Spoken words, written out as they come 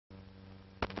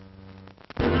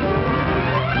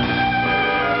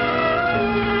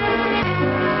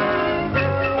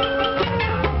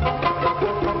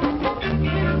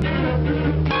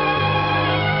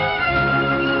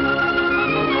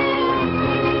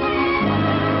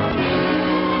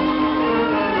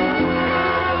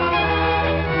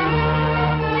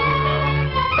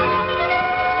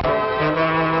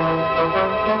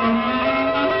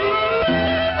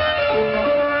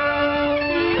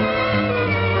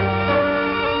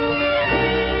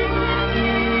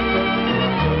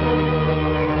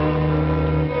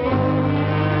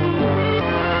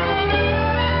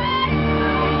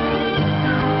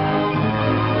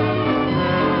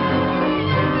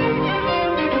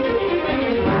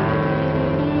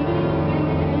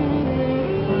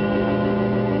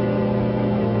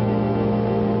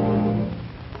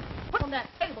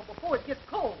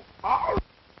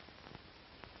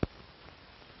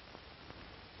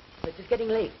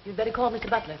getting late. You'd better call Mr.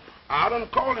 Butler. I done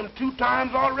called him 2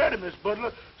 times already, Miss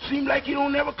Butler. Seems like he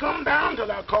don't never come down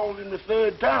till I called him the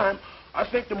 3rd time. I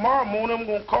think tomorrow morning I'm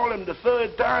gonna call him the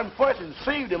 3rd time first and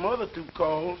save them other 2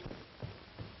 calls.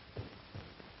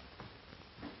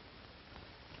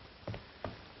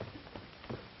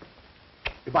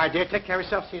 Goodbye, dear. Take care of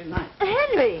yourself. See you tonight.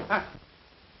 Henry! Huh?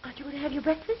 Aren't you going to have your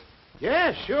breakfast?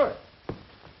 Yeah, sure.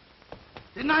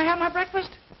 Didn't I have my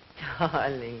breakfast?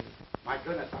 Darling. My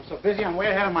goodness, I'm so busy, I'm way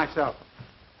ahead of myself.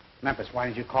 Memphis, why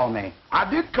didn't you call me? I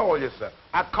did call you, sir.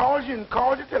 I called you and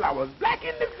called you till I was black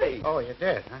in the face. Oh, you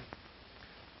did, huh?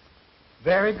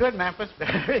 Very good, Memphis.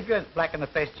 Very good. Black in the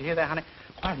face. Did you hear that, honey?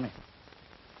 Pardon me.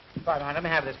 Pardon me. Let me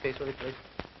have this piece, will you, please?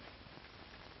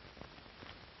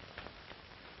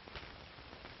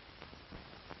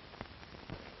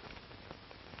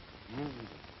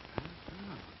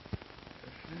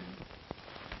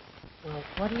 Well,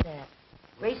 what is that?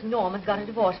 Grace Norman's got a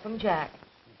divorce from Jack.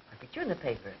 A picture in the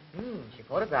paper. She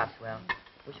photographs well.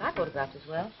 Wish I photographed as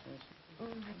well.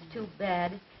 That's too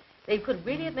bad. They could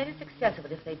really have made a success of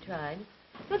it if they tried.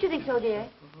 Don't you think so, dear?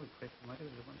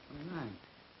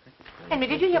 Henry,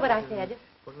 did you hear what I said?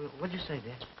 What'd you say,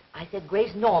 dear? I said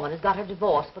Grace Norman has got her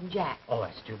divorce from Jack. Oh,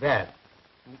 that's too bad.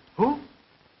 Who?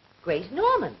 Grace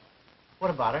Norman. What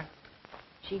about her?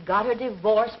 She got her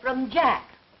divorce from Jack.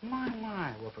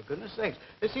 My. Well, for goodness sakes,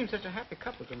 they seem such a happy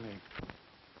couple to me.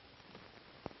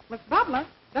 Miss Butler,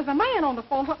 there's a man on the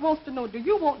phone who wants to know, do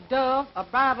you want doves or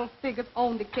bridal figures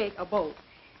on the cake or both?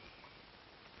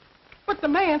 But the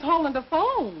man's holding the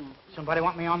phone. Somebody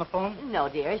want me on the phone? No,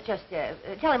 dear. It's just,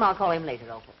 tell him I'll call him later,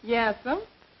 Opal. Yes, sir.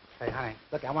 Hey, honey,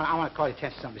 look, I want to call your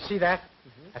attention to something. See that?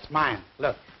 That's mine.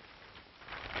 Look.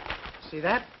 See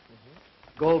that?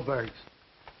 Goldberg's.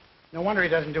 No wonder he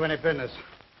doesn't do any business.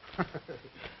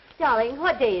 Darling,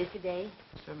 what day is today?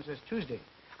 7 says Tuesday.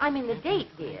 I mean the date,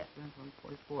 dear.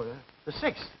 44, the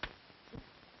 6th.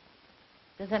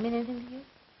 Does that mean anything to you?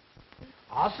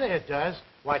 I'll say it does.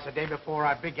 Why, it's the day before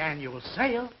our big annual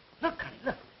sale. Look, honey,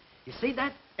 look. You see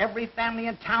that? Every family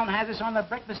in town has us on the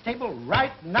breakfast table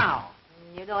right now.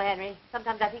 You know, Henry,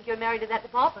 sometimes I think you're married to that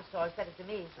department store instead of to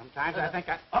me. Sometimes I think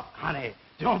Oh, honey,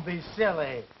 don't be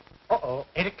silly.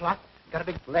 8 o'clock. Got a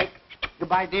big lake.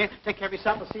 Goodbye, dear. Take care of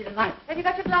yourself. We'll see you tonight. Have you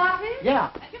got your glasses? Yeah.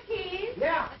 Your keys?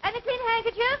 Yeah. And a clean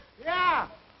handkerchief? Yeah.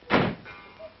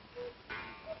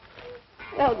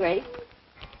 Well, Grace,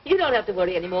 you don't have to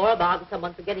worry anymore about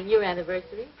someone forgetting your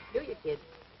anniversary, do you, kid?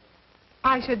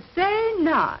 I should say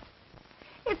not.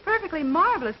 It's perfectly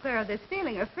marvelous, Clara, this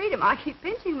feeling of freedom. I keep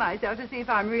pinching myself to see if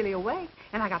I'm really awake.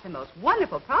 And I got the most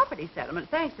wonderful property settlement,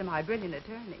 thanks to my brilliant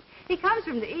attorney. He comes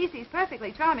from the East. He's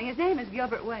perfectly charming. His name is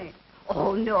Gilbert Wayne.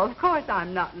 Oh, no, of course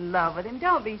I'm not in love with him.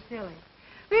 Don't be silly.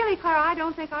 Really, Clara, I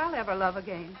don't think I'll ever love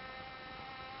again.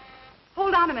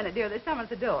 Hold on a minute, dear. There's someone at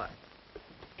the door.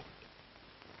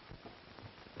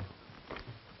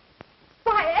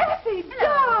 Why, Effie,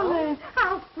 darling,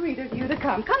 how sweet of you to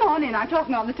come. Come on in. I'm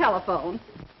talking on the telephone.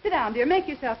 Sit down, dear. Make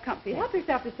yourself comfy. Help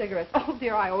yourself to cigarettes. Oh,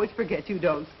 dear, I always forget you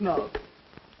don't smoke.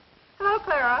 Hello,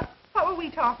 Clara. What were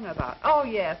we talking about? Oh,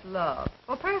 yes, love.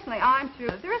 Well, personally, I'm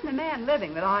through. There isn't a man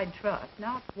living that I'd trust.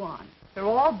 Not one. They're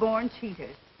all born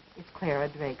cheaters. It's Clara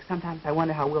Drake. Sometimes I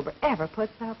wonder how Wilbur ever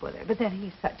puts up with her. But then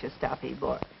he's such a stuffy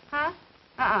boy. Huh?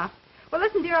 Well,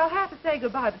 listen, dear, I'll have to say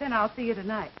goodbye, but then I'll see you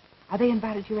tonight. Are they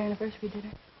invited to your anniversary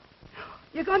dinner?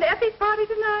 You're going to Effie's party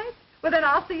tonight? Well, then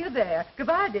I'll see you there.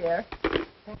 Goodbye, dear.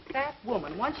 That fat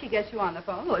woman, once she gets you on the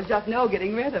phone, well, there's just no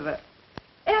getting rid of her.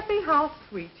 Effie, how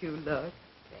sweet you look.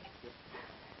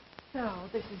 So,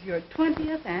 this is your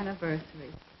 20th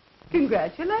anniversary.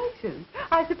 Congratulations.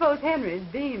 I suppose Henry's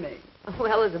beaming.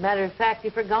 Well, as a matter of fact, he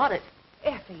forgot it.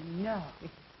 Effie, no.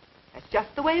 That's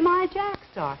just the way my Jack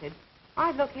started.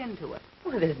 I'd look into it.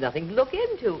 Well, there's nothing to look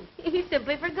into. He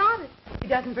simply forgot it. He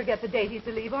doesn't forget the date he's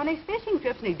to leave on his fishing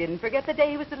trips, and he didn't forget the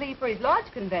day he was to leave for his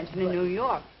lodge convention in New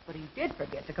York. But he did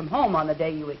forget to come home on the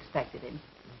day you expected him.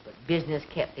 But business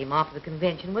kept him after the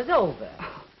convention was over.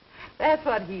 That's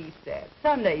what he said.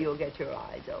 Someday you'll get your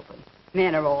eyes open.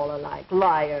 Men are all alike.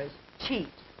 Liars. Cheats.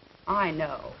 I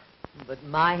know. But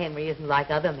my Henry isn't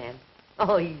like other men.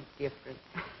 Oh, he's different.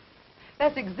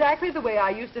 That's exactly the way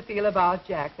I used to feel about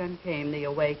Jack. Then came the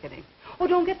awakening. Oh,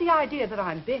 don't get the idea that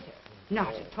I'm bitter.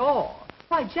 Not at all.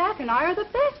 Why, Jack and I are the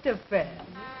best of friends.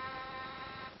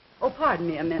 Oh, pardon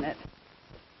me a minute.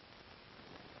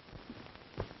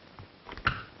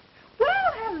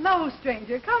 Well, hello,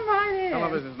 stranger. Come right in. Hello,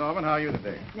 Mrs. Norman. How are you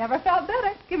today? Never felt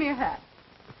better. Give me your hat.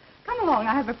 Come along.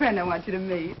 I have a friend I want you to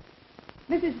meet.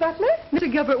 Mrs. Butler, Mr.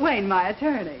 Gilbert Wayne, my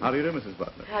attorney. How do you do, Mrs.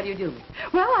 Butler? How do you do?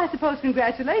 Well, I suppose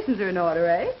congratulations are in order,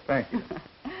 eh? Thank you.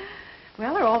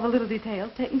 Well, are all the little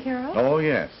details taken care of? Oh,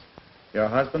 yes. Your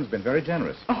husband's been very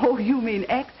generous. Oh, you mean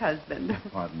ex-husband.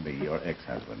 Pardon me, your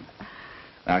ex-husband.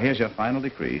 Now, here's your final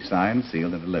decree, signed,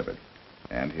 sealed, and delivered.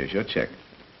 And here's your check.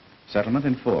 Settlement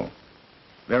in full.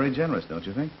 Very generous, don't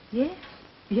you think? Yes.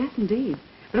 Yes, indeed.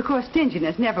 But, of course,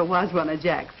 stinginess never was one of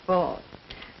Jack's faults.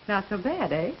 Not so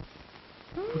bad, eh?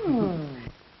 Hmm.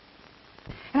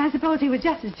 And I suppose he was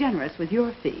just as generous with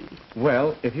your fee.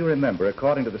 Well, if you remember,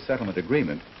 according to the settlement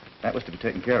agreement, that was to be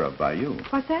taken care of by you.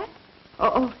 What's that?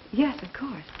 Oh, yes, of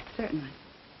course. Certainly.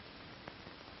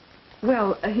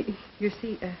 Well, you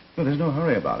see, Well, there's no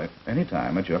hurry about it. Any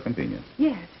time at your convenience.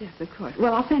 yes, of course.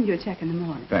 Well, I'll send you a check in the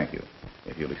morning. Thank you.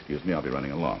 If you'll excuse me, I'll be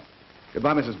running along.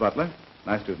 Goodbye, Mrs. Butler.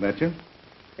 Nice to have met you.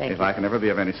 Thank If you. I can ever be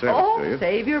of any service to you. Oh,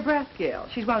 save your breath, Gil.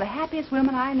 She's one of the happiest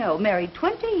women I know. Married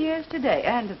 20 years today,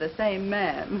 and to the same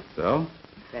man. So,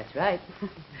 That's right.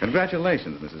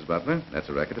 congratulations, Mrs. Butler. That's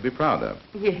a record to be proud of.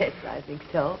 Yes, I think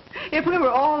so. If we were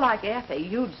all like Effie,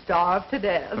 you'd starve to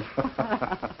death.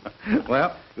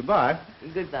 Well, goodbye.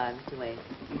 Goodbye, Mr. Wayne.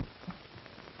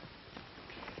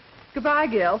 Goodbye,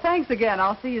 Gil. Thanks again.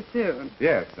 I'll see you soon.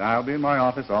 Yes, I'll be in my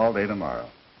office all day tomorrow.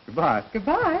 Goodbye.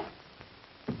 Goodbye.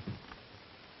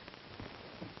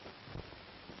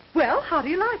 Well, how do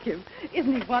you like him?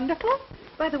 Isn't he wonderful?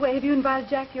 By the way, have you invited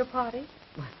Jack to your party?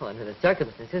 Well, under the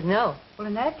circumstances, no. Well,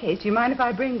 in that case, do you mind if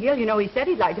I bring Gil? You know, he said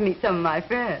he'd like to meet some of my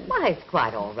friends. Why, it's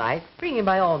quite all right. Bring him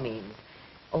by all means.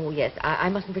 Oh, yes, I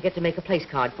mustn't forget to make a place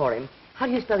card for him. How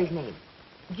do you spell his name?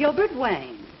 Gilbert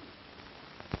Wayne.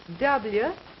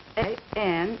 W-A-N-E.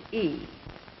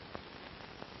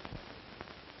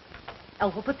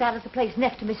 Oh, we'll put that at the place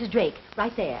next to Mrs. Drake,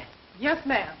 right there. Yes,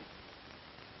 ma'am.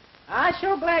 I'm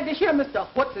sure glad to hear Mr.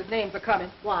 What's-his-names are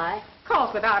coming. Why?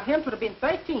 'Cause without him, 'twould have been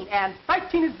 13, and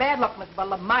 13 is bad luck, Miss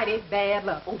Butler, mighty bad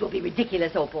luck. Oh, don't be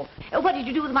ridiculous, Opal. What did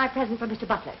you do with my present for Mr.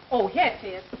 Butler? Oh, here it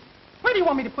is. Where do you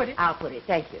want me to put it? I'll put it,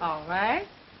 thank you. All right.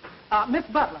 Miss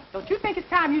Butler, don't you think it's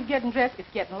time you getting dressed? It's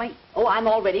getting late. Oh, I'm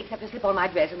all ready, except to slip on my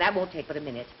dress, and that won't take but a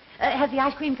minute. Has the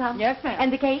ice cream come? Yes, ma'am.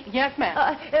 And the cake? Yes,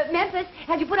 ma'am. Memphis,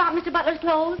 have you put on Mr. Butler's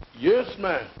clothes? Yes,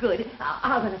 ma'am. Good.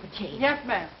 I'll run up and change. Yes,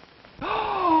 ma'am.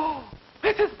 Oh,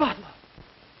 Mrs. Butler,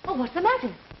 Oh, what's the matter?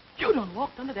 you done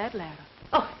walked under that ladder.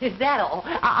 Oh, is that all?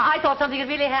 I thought something had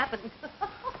really happened.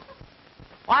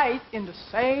 Twice in the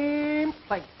same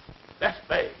place. That's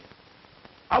bad.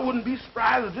 I wouldn't be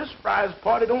surprised if this surprise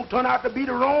party don't turn out to be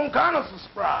the wrong kind of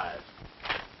surprise.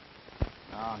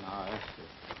 No, this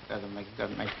doesn't make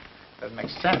sense.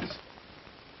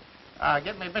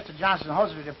 Get me Mr. Johnson's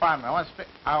hosiery department. I want to speak.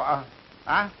 I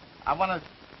want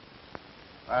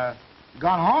to.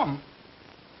 Gone home.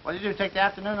 What did you do? Take the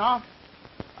afternoon off?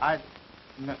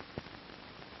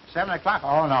 7 o'clock?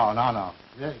 Oh, no.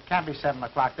 It can't be 7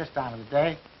 o'clock this time of the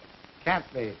day. Can't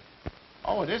be.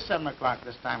 Oh, it is 7 o'clock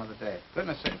this time of the day.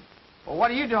 Goodness sake. Well,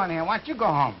 what are you doing here? Why don't you go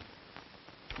home?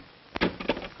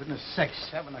 Goodness sakes,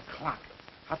 7 o'clock.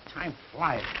 How time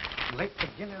flies. Late for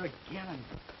dinner again, and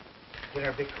dinner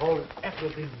will be cold, and F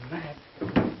will be mad.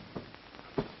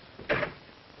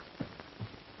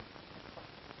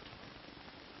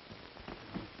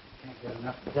 Can't get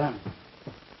enough done.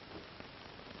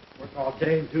 Work all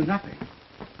day and do nothing.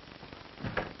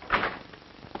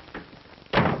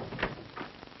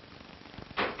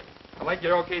 I'd like you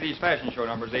to okay these fashion show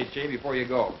numbers, H.J., before you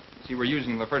go. See, we're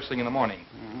using them the first thing in the morning.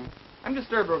 Mm-hmm. I'm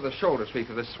disturbed over the shoulder sweep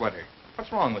of this sweater.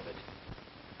 What's wrong with it?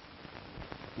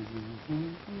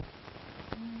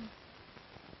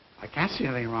 I can't see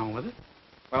anything wrong with it.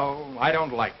 Well, I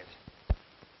don't like it.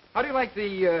 How do you like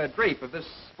the drape of this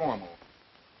formal?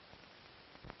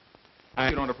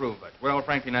 You don't approve of it. Well,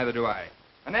 frankly, neither do I.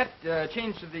 And that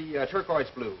change to the turquoise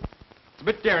blue. It's a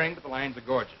bit daring, but the lines are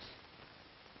gorgeous.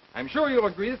 I'm sure you'll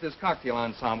agree that this cocktail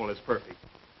ensemble is perfect.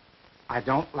 I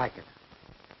don't like it.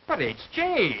 But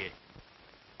H.J.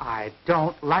 I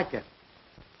don't like it.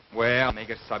 Well, make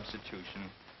a substitution.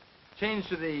 Change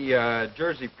to the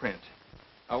jersey print.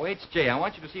 Oh, H.J., I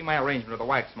want you to see my arrangement of the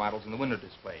wax models in the window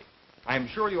display. I'm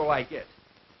sure you'll like it.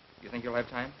 You think you'll have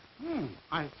time?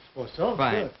 I suppose so.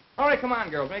 Fine. Good. All right, come on,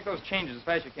 girls. Make those changes as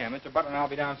fast as you can. Mr. Butler and I'll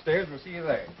be downstairs. We'll see you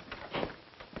there.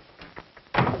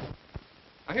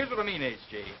 Now, here's what I mean,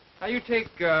 H.J. Now, you take,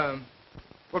 well,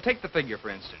 take the figure, for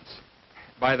instance.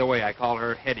 By the way, I call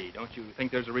her Hetty. Don't you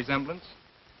think there's a resemblance?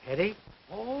 Hetty?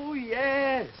 Oh,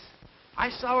 yes. I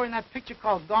saw her in that picture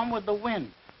called Gone with the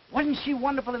Wind. Wasn't she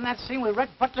wonderful in that scene with Red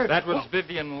Butler? That was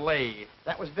Vivian Leigh.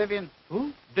 That was Vivian...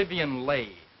 Who? Vivian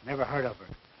Leigh. Never heard of her.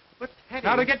 But Hetty...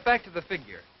 Now, to get back to the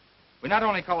figure, we not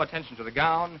only call attention to the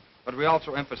gown, but we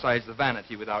also emphasize the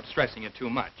vanity without stressing it too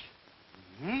much.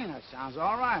 That sounds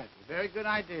all right. Very good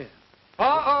idea.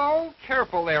 Uh-oh,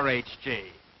 careful there, H.J.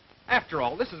 After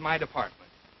all, this is my department.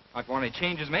 If you want any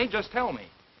changes made, just tell me.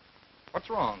 What's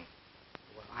wrong?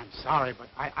 Well, I'm sorry, but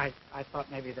I thought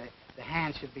maybe the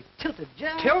hand should be tilted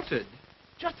just... Tilted?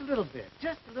 Just a little bit.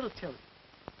 Just a little tilt.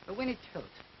 A winny tilt.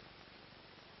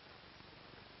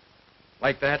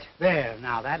 Like that? There,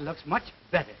 now, that looks much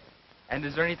better. And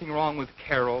is there anything wrong with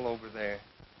Carol over there?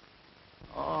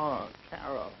 Oh,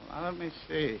 Carol. Now, let me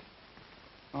see.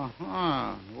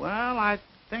 Uh-huh. Well, I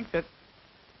think that...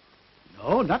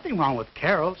 No, nothing wrong with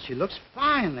Carol. She looks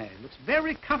fine there. Looks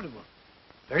very comfortable.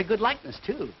 Very good likeness,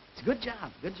 too. It's a good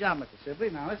job. Good job, Mr. Sibley.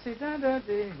 Now, let's see.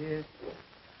 Here.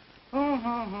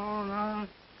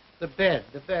 The bed.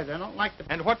 I don't like the...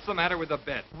 And what's the matter with the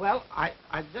bed? Well, I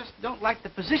just don't like the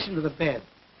position of the bed.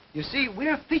 You see,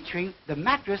 we're featuring the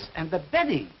mattress and the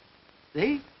bedding.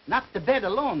 See? Not the bed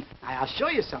alone. I'll show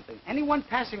you something. Anyone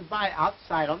passing by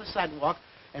outside on the sidewalk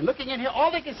and looking in here,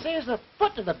 all they can see is the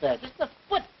foot of the bed. Just the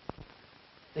foot.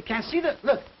 They can't see the...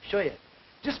 Look, show you.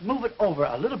 Just move it over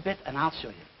a little bit, and I'll show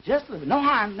you. Just a little bit. No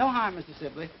harm, Mr.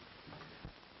 Sibley.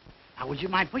 Now, would you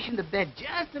mind pushing the bed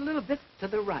just a little bit to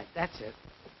the right? That's it.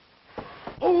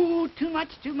 Oh, too much.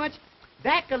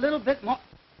 Back a little bit more.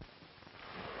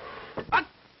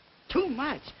 Too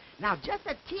much. Now, just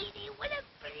a teeny little...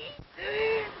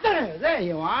 There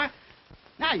you are.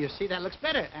 Now, you see, that looks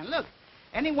better. And look,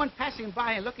 anyone passing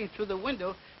by and looking through the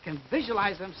window can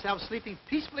visualize themselves sleeping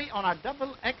peacefully on our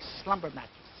double-X slumber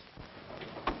mattress.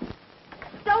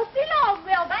 Don't be long,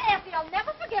 Wilbur. Effie'll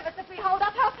never forgive us if we hold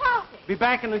up her party. Be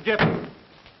back in a jiffy.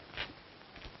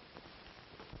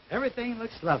 Everything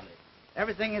looks lovely.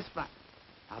 Everything is fine.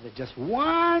 Now, there's just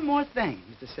one more thing,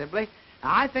 Mr. Sibley.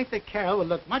 Now, I think that Carol would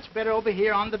look much better over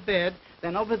here on the bed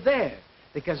than over there.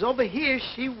 Because over here,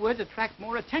 she would attract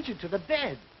more attention to the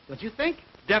bed. Don't you think?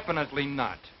 Definitely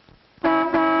not.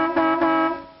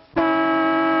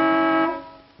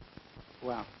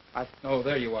 Well, Oh,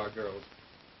 there you are, girls.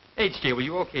 H.J., will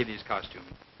you okay these costumes?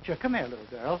 Sure, come here, little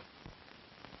girl.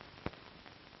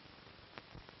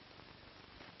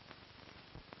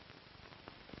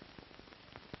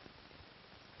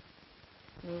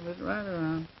 Move it right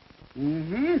around.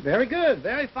 Very good.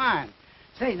 Very fine.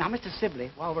 Say, now, Mr.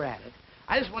 Sibley, while we're at it,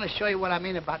 I just want to show you what I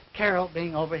mean about Carol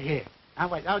being over here. Now,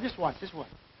 wait. Oh, just watch.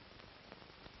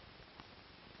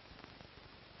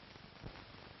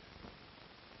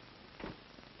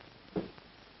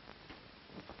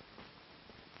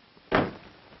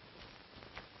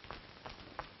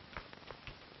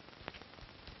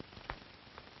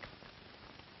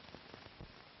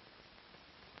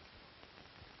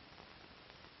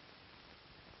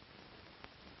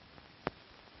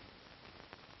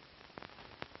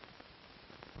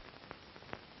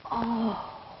 Oh.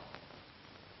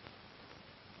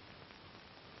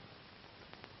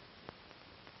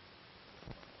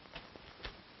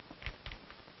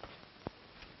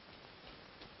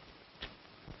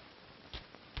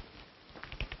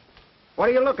 What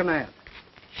are you looking at?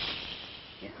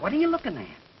 What are you looking at?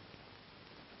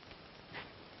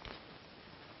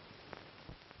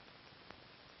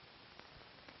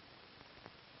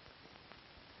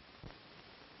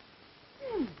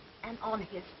 And on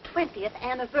his 20th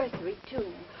anniversary,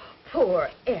 too. Poor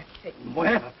Effie.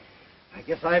 Well, I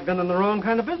guess I've been in the wrong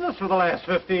kind of business for the last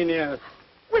 15 years.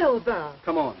 Wilbur.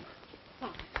 Come on.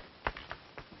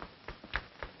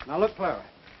 Now, look, Clara.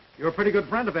 You're a pretty good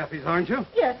friend of Effie's, aren't you?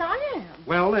 Yes, I am.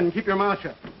 Well, then, keep your mouth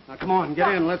shut. Now, come on, get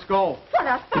in. Let's go. What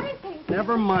a funny thing.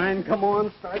 Never mind. Come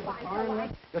on, start the car.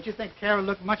 Don't you think Carol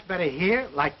looked much better here,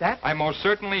 like that? I most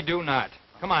certainly do not.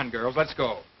 Come on, girls, let's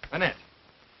go. Annette.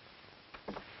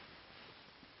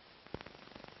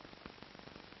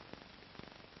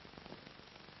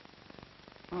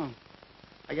 Oh,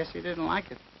 I guess you didn't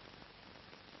like it.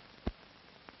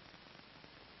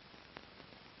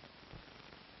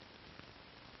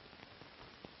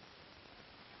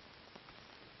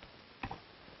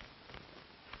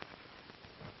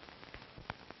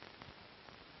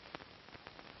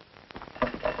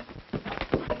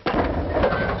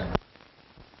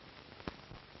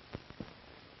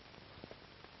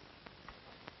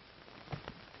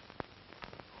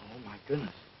 Oh, my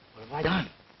goodness. What have I done?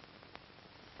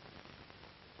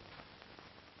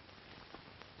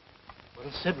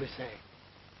 What'll Sibley say?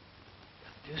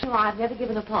 No, I've never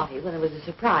given a party when it was a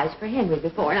surprise for Henry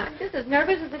before, and I'm just as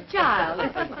nervous as a child.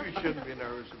 You shouldn't be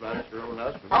nervous about your own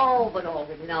husband. Oh, but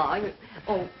already now.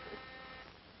 Oh,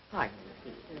 pardon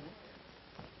me.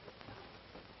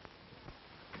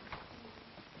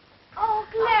 Oh,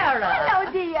 Clara.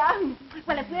 Hello, dear.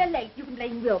 Well, if we're late, you can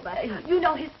blame Wilbur. You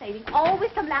know his failing.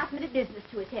 Always some last-minute business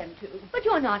to attend to. But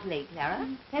you're not late, Clara.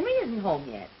 Henry isn't home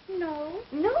yet. No.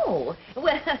 No.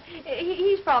 Well,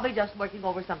 he's probably just working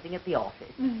over something at the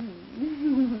office. You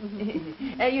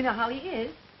know how he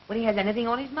is. When he has anything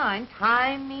on his mind,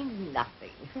 time means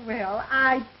nothing. Well,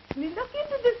 I'd look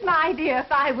into this, my dear,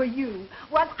 if I were you.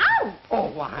 What out?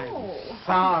 Oh, I'm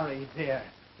sorry, dear.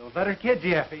 Don't let her kid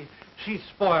you, Effie. She's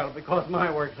spoiled because my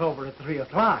work's over at 3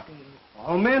 o'clock.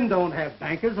 All men don't have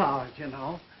banker's hours, you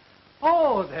know.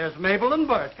 Oh, there's Mabel and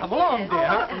Bert. Come along, dear.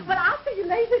 Oh, well, I'll see you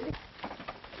later.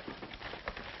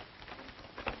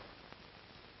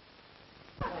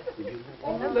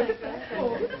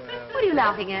 What are you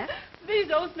laughing at?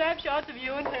 These old snapshots of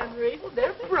you and Henry. Oh,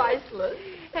 they're priceless.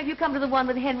 Have you come to the one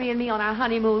with Henry and me on our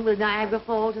honeymoon with Niagara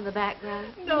Falls in the background?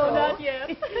 No, not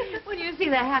yet. When you see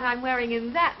the hat I'm wearing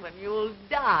in that one, you'll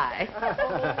die.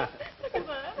 Look at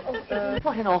that.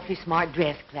 What an awfully smart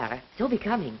dress, Clara. So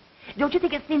becoming. Don't you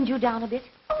think it thins you down a bit?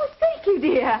 Oh, thank you,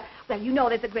 dear. Well, you know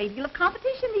there's a great deal of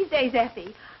competition these days,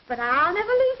 Effie. But I'll never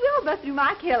lose Wilbur through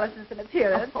my carelessness and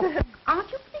appearance. Oh.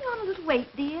 Aren't you putting on a little weight,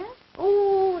 dear?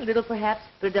 Oh, a little perhaps,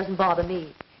 but it doesn't bother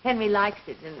me. Henry likes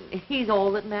it, and he's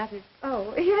all that matters.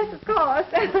 Oh, yes, of course.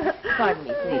 Pardon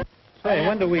me, please. Say,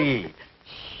 when do we eat?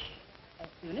 As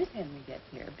soon as Henry gets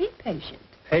here. Be patient.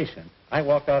 Patient. I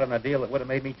walked out on a deal that would have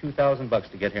made me $2,000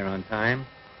 to get here on time.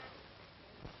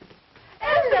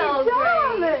 Hello,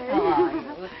 darling. Grace. How are you?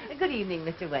 Good evening,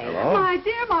 Mr. Wayne. Hello. My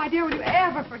dear, will you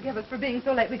ever forgive us for being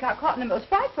so late? We got caught in the most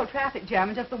frightful traffic jam,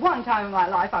 and just the one time in my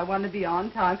life I wanted to be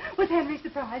on time. Was Henry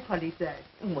surprised? What did he say?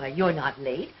 Well, you're not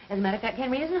late. As a matter of fact,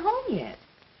 Henry isn't home yet.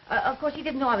 Of course, he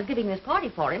didn't know I was giving this party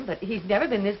for him, but he's never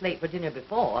been this late for dinner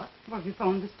before. Well, have you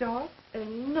phoned the store?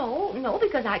 No,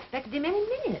 because I expected him any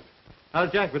minute.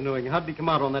 How's Jack been doing? How'd he come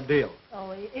out on that deal?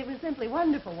 Oh, it was simply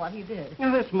wonderful what he did.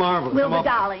 Oh, that's marvelous. Wilbur,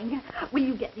 darling, will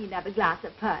you get me another glass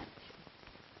of punch?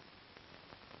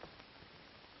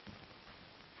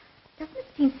 Doesn't it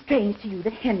seem strange to you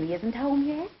that Henry isn't home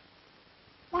yet?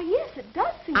 Why, yes, it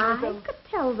does seem as I though... could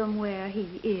tell them where he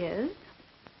is.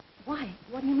 Why?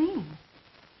 What do you mean?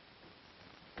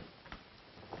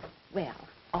 Well,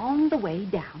 on the way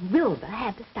down, Wilbur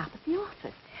had to stop at the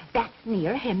office. That's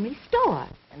near Henry's store.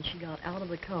 And she got out of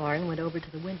the car and went over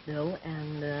to the window,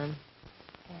 and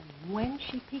when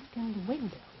she peeked in the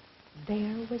window,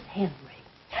 there was Henry.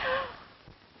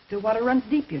 Stillwater runs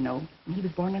deep, you know. And he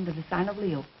was born under the sign of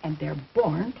Leo, and they're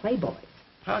born playboys.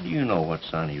 How do you know what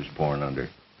sign he was born under?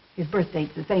 His birth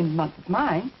date's the same month as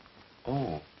mine.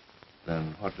 Oh,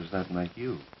 then what does that make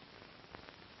you?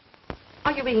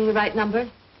 Are you reading the right number?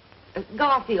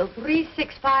 Garfield,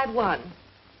 3651.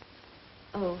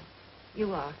 Oh,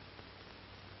 you are.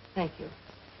 Thank you.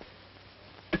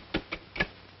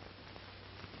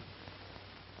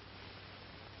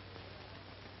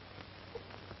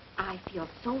 I feel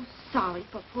so sorry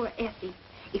for poor Effie.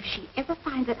 If she ever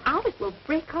finds it out, it will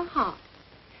break her heart.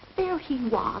 There he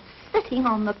was, sitting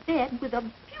on the bed with a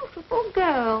beautiful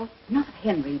girl. Not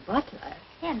Henry Butler.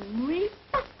 Henry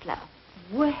Butler.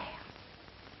 Well,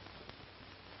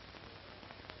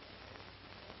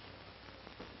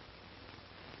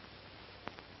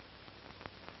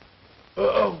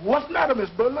 What's the matter, Miss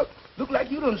Butler? Look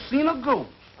like you done seen a ghost.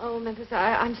 Oh, Memphis,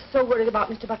 I'm so worried about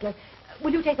Mr. Butler.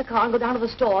 Will you take the car and go down to the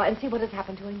store and see what has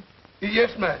happened to him?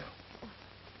 Yes, ma'am.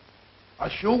 I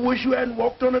sure wish you hadn't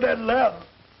walked under that ladder.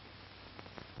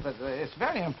 But it's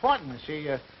very important. She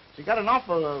got an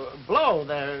awful blow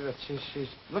there. She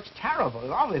looks terrible.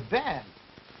 It's awfully bad.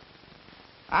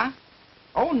 Huh?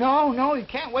 Oh, no, you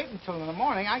can't wait until in the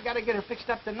morning. I got to get her fixed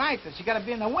up tonight. She got to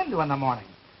be in the window in the morning.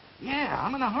 Yeah,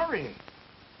 I'm in a hurry.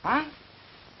 Huh?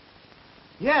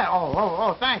 Yeah,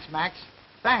 oh, thanks, Max.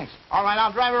 Thanks. All right,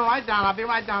 I'll drive her right down. I'll be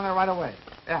right down there right away.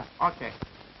 Yeah, okay.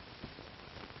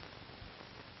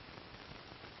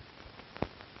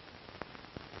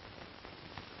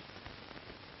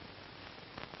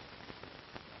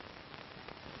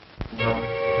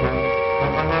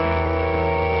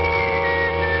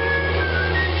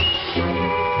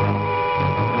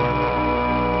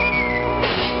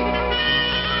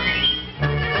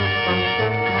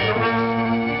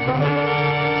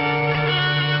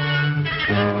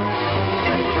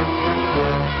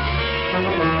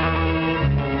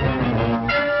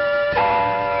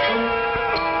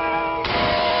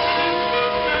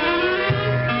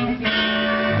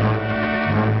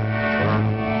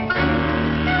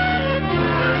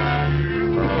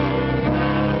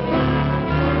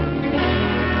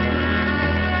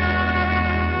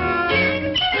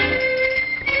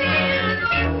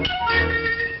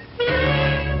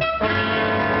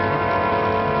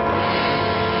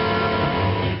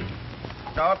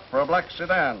 for a black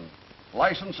sedan.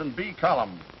 License in B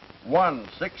column,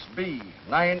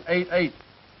 16B988.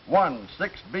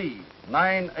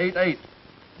 16B988.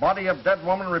 Body of dead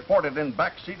woman reported in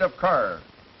back seat of car.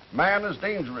 Man is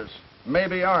dangerous, may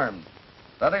be armed.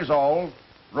 That is all.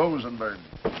 Rosenberg.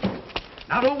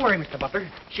 Now, don't worry, Mr. Butler.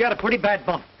 She had a pretty bad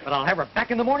bump, but I'll have her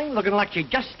back in the morning looking like she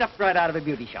just stepped right out of a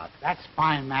beauty shop. That's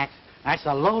fine, Max. That's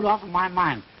a load off of my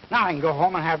mind. Now I can go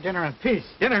home and have dinner in peace.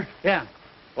 Dinner? Yeah.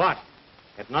 What?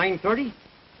 At 9:30?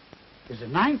 Is it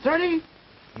 9:30?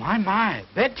 My,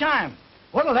 bedtime.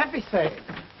 What'll Effie say?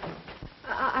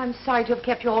 I'm sorry to have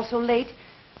kept you all so late.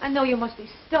 I know you must be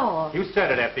starved. You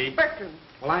said it, Effie. Bertram.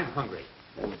 Well, I'm hungry.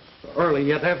 It's early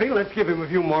yet, Effie. Let's give him a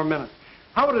few more minutes.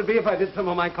 How would it be if I did some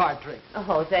of my card tricks?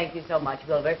 Oh, thank you so much,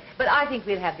 Wilbur. But I think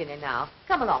we'll have dinner now.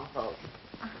 Come along, folks.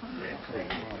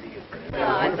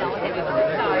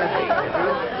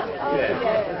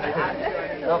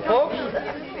 Now, folks,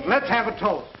 let's have a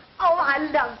toast. Oh, I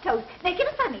love toast. Make it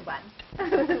a funny one.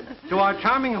 To our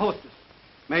charming hostess.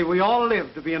 May we all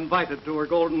live to be invited to her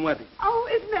golden wedding. Oh,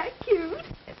 isn't that cute?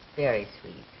 That's very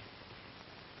sweet.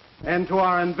 And to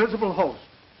our invisible host,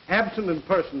 absent in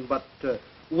person, but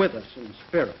with us in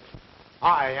spirit.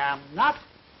 I am not.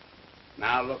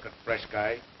 Now, look at fresh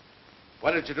guy.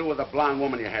 What did you do with the blonde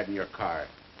woman you had in your car?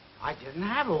 I didn't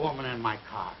have a woman in my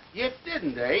car. You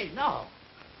didn't, eh? No.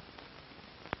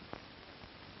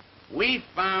 We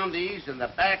found these in the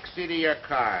back seat of your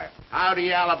car. How do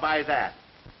you alibi that?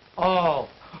 Oh,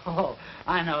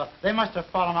 I know. They must have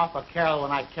fallen off a Carol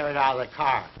when I carried out of the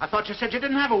car. I thought you said you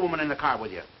didn't have a woman in the car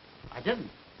with you. I didn't.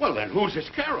 Well, then who's this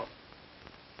Carol?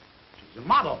 She's a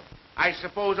model. I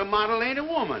suppose a model ain't a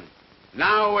woman.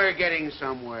 Now we're getting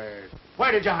somewhere.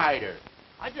 Where did you hide her?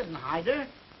 I didn't hide her.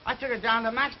 I took her down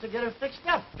to Max to get her fixed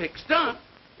up. Fixed up?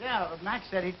 Yeah, Max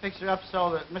said he'd fix her up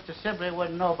so that Mr. Sibley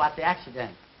wouldn't know about the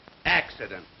accident.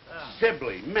 Accident.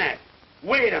 Sibley, Matt.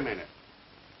 Wait a minute.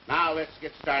 Now let's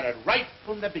get started right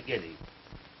from the beginning.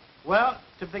 Well,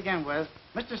 to begin with,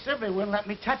 Mr. Sibley wouldn't let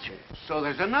me touch her. So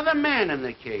there's another man in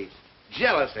the case.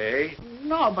 Jealous, eh?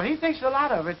 No, but he thinks a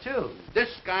lot of her, too. This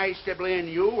guy, Sibley, and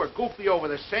you are goofy over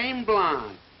the same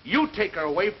blonde. You take her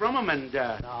away from him and,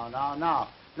 No.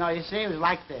 No, you see, it was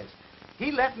like this.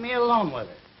 He left me alone with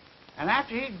her. And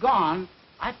after he'd gone,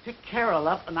 I picked Carol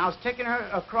up, and I was taking her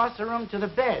across the room to the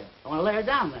bed. I want to lay her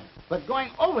down there. But going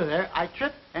over there, I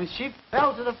tripped, and she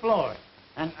fell to the floor.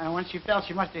 And when she fell,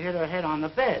 she must have hit her head on the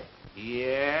bed.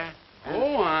 Yeah?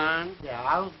 Go on. Yeah,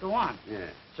 I'll go on. Yeah.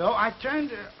 So I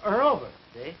turned her over,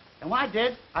 see? And when I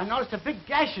did, I noticed a big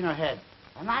gash in her head.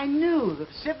 And I knew that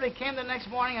if Sibley came the next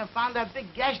morning and found that big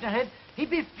gash in her head, he'd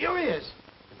be furious.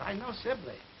 Because I know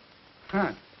Sibley.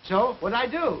 So what'd I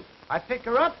do? I pick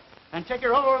her up and take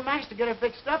her over to Max to get her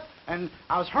fixed up, and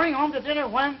I was hurrying home to dinner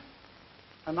when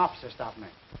an officer stopped me.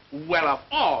 Well, of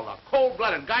all the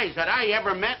cold-blooded guys that I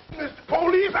ever met... Mr.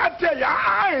 Police, I tell you,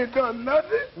 I ain't done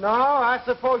nothing. No, I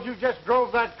suppose you just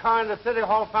drove that car in the City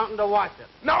Hall fountain to watch it.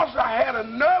 No, sir, I had a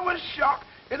nervous shock,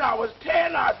 and I was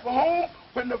tearing out for home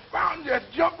when the fountain just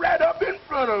jumped right up in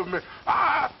front of me.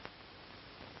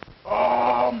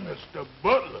 Oh, Mr.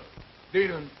 Butler, they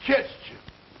done catched you,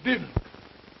 didn't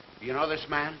they? You know this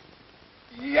man?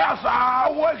 Yes, I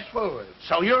works for him.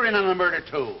 So you're in on the murder,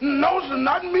 too? No, sir,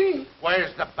 not me.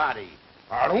 Where's the body?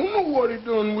 I don't know what he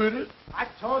done with it. I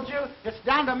told you, it's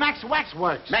down to Max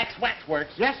Waxworks. Max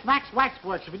Waxworks? Yes, Max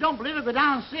Waxworks. If you don't believe it, go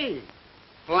down and see.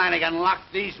 Flanagan, lock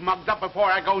these mugs up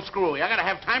before I go screwy. I gotta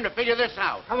have time to figure this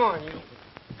out. Come on, you.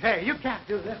 Hey, you can't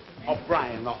do this to me.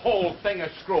 O'Brien, the whole thing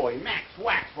is screwy. Max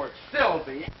Waxworks,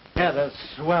 Sylvie. Had a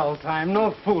swell time.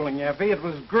 No fooling, Effie. It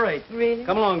was great. Really?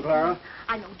 Come along, Clara.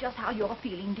 I know just how you're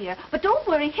feeling, dear. But don't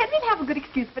worry, Henry'll have a good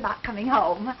excuse for not coming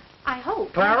home. I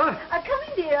hope. Clara? Come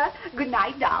in, dear. Good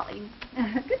night, darling.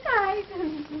 Good night.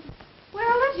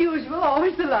 Well, as usual,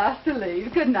 always the last to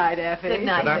leave. Good night, Effie. Good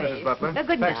night, Good night, Babe. Mrs. Butler.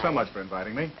 Good Thanks so night. much for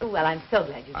inviting me. Well, I'm so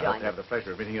glad you I hope joined to have us. the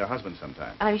pleasure of meeting your husband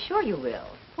sometime. I'm sure you will.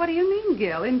 What do you mean,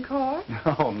 Gil? In court?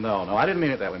 Oh, no. I didn't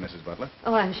mean it that way, Mrs. Butler.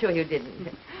 Oh, I'm sure you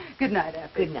didn't. Good night,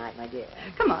 Effie. Good night, my dear.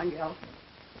 Come on, Gil.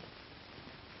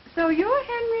 So your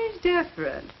Henry's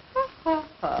different. Ha, ha,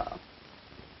 ha.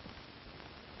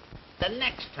 The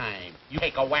next time you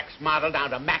take a wax model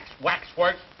down to Max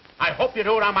Waxworks, I hope you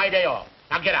do it on my day off.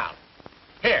 Now get out.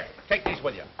 Here, take these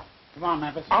with you. Come on,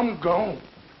 Memphis. I'm gone.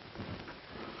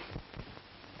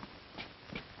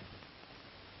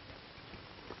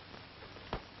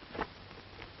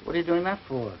 What are you doing that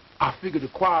for? I figure the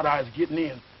quiet eye's getting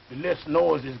in. The less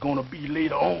noise is going to be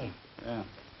later on. Yeah.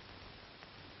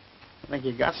 I think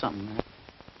you got something, man.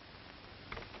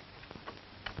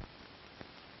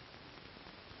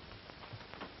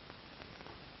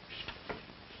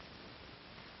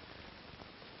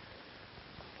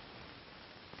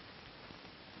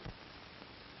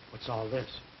 What's all this?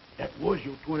 That was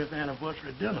your 20th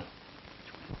anniversary dinner.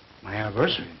 My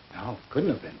anniversary? No,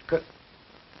 couldn't have been. It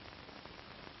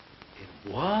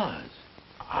was.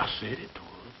 I said it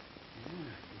was. Yeah,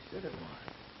 you said it was.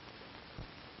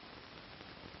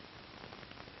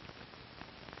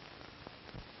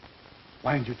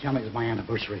 Why didn't you tell me it was my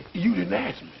anniversary? You didn't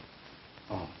ask me.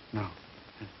 Oh, no.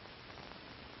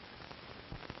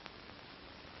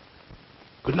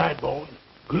 Good night, boy.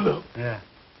 Good luck. Yeah.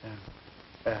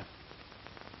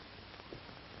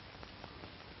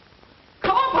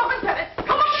 Come on, Papa, tell it.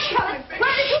 Come on, tell it.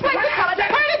 Where did you take the salad?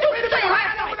 Where did you stay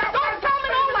last night? Don't tell me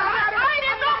no lies. I ain't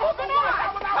in no mood for no lies.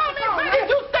 Tell me, where did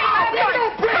you stay last night?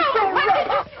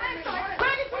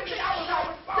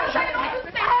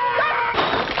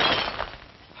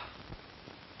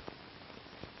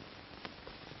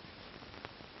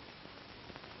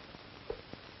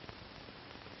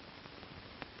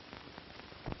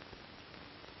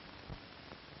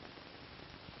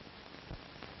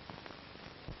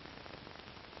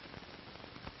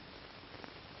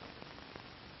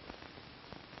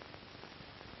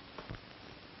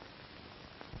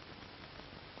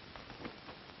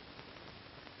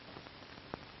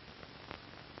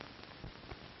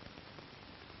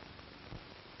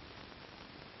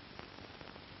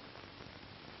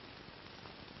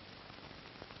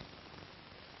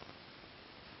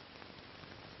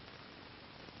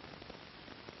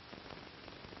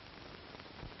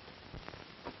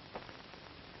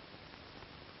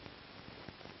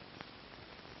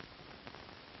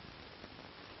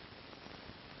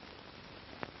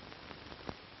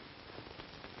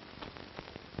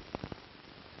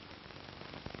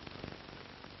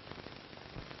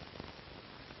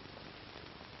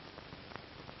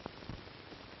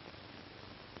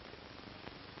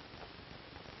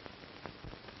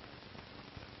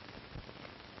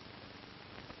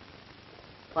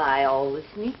 Why, all the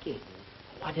sneaking?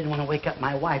 Oh, I didn't want to wake up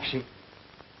my wife.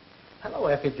 Hello,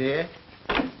 Effie, dear.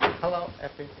 Hello,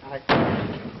 Effie. I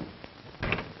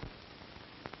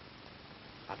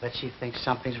bet she thinks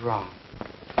something's wrong.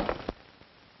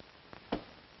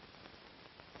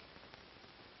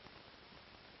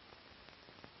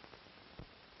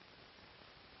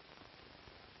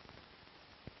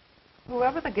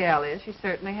 Whoever the gal is, she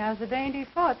certainly has a dainty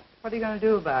foot. What are you going to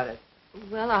do about it?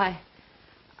 Well,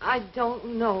 I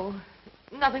don't know.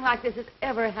 Nothing like this has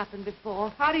ever happened before.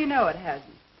 How do you know it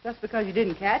hasn't? Just because you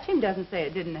didn't catch him doesn't say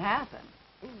it didn't happen.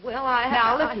 Well,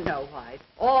 Now, listen, Snow White.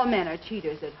 All men are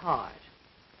cheaters at heart.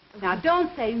 Now,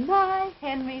 don't say, my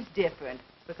Henry's different,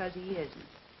 because he isn't.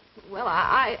 Well,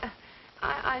 I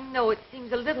know it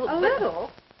seems a little... A little?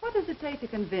 What does it take to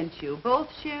convince you? Both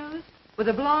shoes? With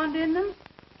a blonde in them?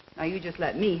 Now, you just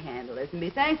let me handle this, and be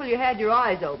thankful you had your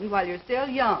eyes open while you're still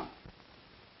young.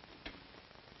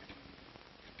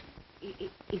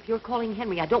 If you're calling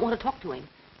Henry, I don't want to talk to him.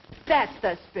 That's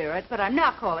the spirit, but I'm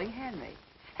not calling Henry.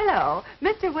 Hello,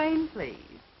 Mr. Wayne, please.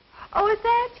 Oh, is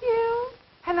that you?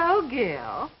 Hello,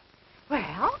 Gil.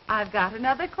 Well, I've got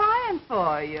another client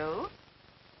for you.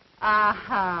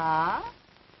 Uh-huh.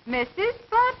 Mrs.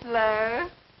 Butler.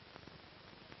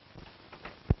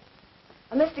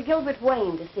 Mr. Gilbert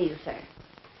Wayne to see you, sir.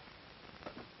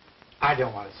 I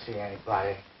don't want to see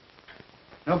anybody.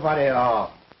 Nobody at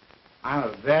all. I'm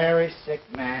a very sick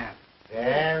man.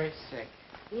 Very sick.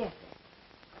 Yes,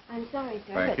 sir. I'm sorry,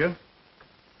 sir. Thank you.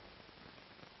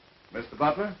 Mr.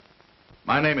 Butler,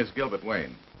 my name is Gilbert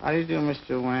Wayne. How do you do,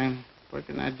 Mr. Wayne? What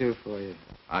can I do for you?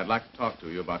 I'd like to talk to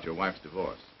you about your wife's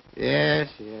divorce. Yes.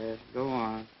 Go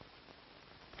on.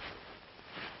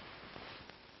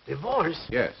 Divorce?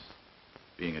 Yes.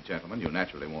 Being a gentleman, you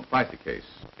naturally won't fight the case.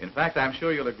 In fact, I'm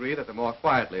sure you'll agree that the more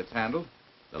quietly it's handled,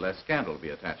 the less scandal will be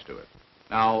attached to it.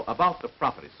 Now, about the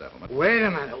property settlement... Wait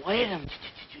a minute.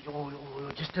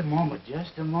 Oh, just a moment, please.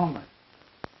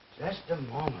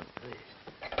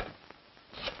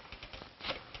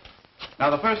 Now,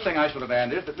 the first thing I shall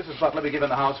demand is that Mrs. Butler be given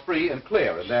the house free and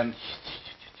clear, and then...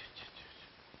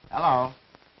 Hello.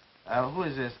 Who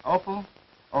is this? Opal?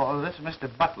 Oh, this is Mr.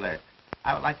 Butler.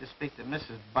 I would like to speak to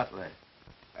Mrs. Butler.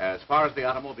 As far as the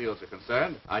automobiles are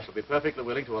concerned, I shall be perfectly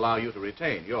willing to allow you to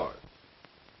retain yours.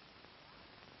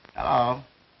 Hello.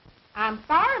 I'm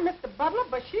sorry, Mr. Butler,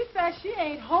 but she says she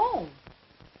ain't home.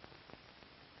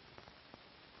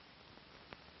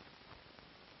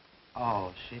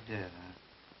 Oh, she did, huh?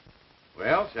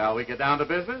 Well, shall we get down to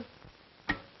business?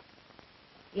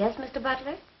 Yes, Mr.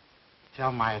 Butler?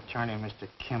 Tell my attorney, Mr.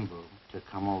 Kimball, to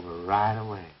come over right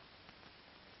away.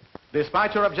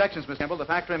 Despite your objections, Miss Kimball, the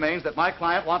fact remains that my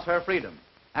client wants her freedom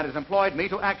and has employed me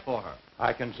to act for her.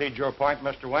 I concede your point,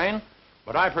 Mr. Wayne.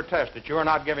 But I protest that you are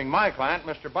not giving my client,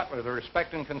 Mr. Butler, the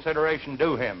respect and consideration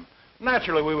due him.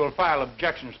 Naturally, we will file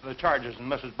objections to the charges in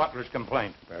Mrs. Butler's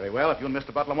complaint. Very well. If you and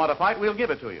Mr. Butler want to fight, we'll give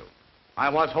it to you. I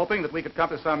was hoping that we could come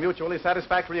to some mutually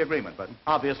satisfactory agreement, but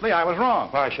obviously I was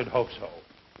wrong. I should hope so.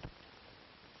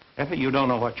 Effie, you don't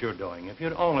know what you're doing. If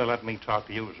you'd only let me talk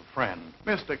to you as a friend.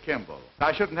 Mr. Kimball,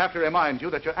 I shouldn't have to remind you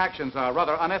that your actions are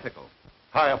rather unethical.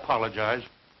 I apologize.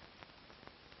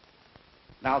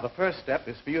 Now, the first step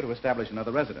is for you to establish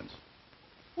another residence.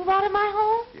 Move out of my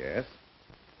home? Yes?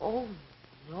 Oh,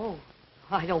 no.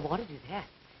 I don't want to do that.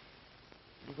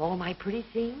 Leave all my pretty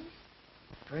things,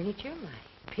 furniture,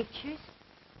 my pictures.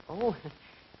 Oh,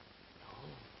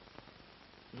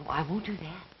 no, I won't do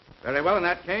that. Very well, in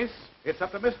that case, it's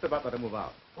up to Mr. Butler to move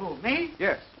out. Who, me?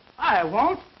 Yes. I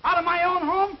won't. Out of my own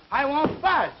home, I won't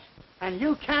budge. And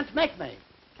you can't make me.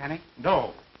 Can he?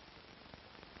 No.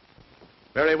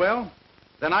 Very well.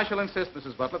 Then I shall insist,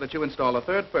 Mrs. Butler, that you install a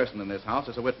third person in this house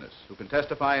as a witness who can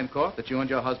testify in court that you and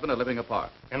your husband are living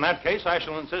apart. In that case, I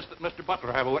shall insist that Mr.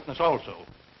 Butler have a witness also.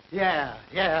 Yeah.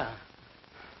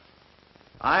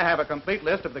 I have a complete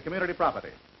list of the community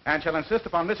property and shall insist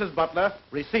upon Mrs. Butler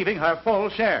receiving her full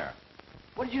share.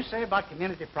 What did you say about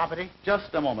community property?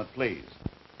 Just a moment, please.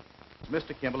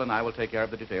 Mr. Kimball and I will take care of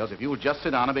the details if you will just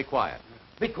sit down and be quiet.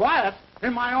 Be quiet?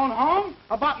 In my own home?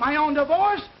 About my own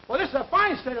divorce? Well, this is a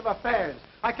fine state of affairs.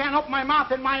 I can't open my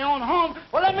mouth in my own home.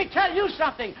 Well, let me tell you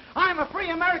something. I'm a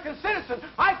free American citizen.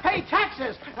 I pay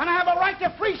taxes, and I have a right to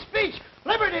free speech,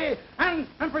 liberty, and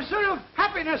pursuit of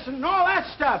happiness and all that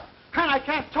stuff. And I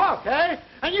can't talk, eh?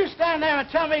 And you stand there and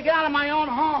tell me to get out of my own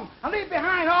home and leave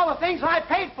behind all the things I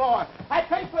paid for. I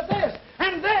paid for this,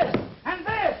 and this, and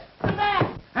this, and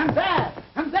that, and that,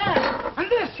 and that, and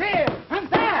this here, and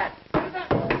that, and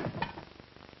that.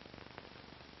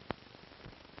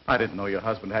 I didn't know your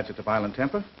husband had such a violent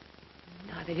temper.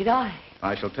 Neither did I.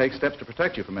 I shall take steps to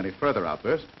protect you from any further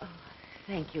outbursts. Oh,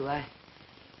 thank you. I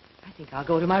think I'll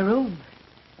go to my room.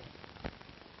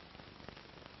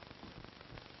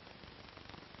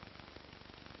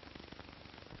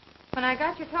 When I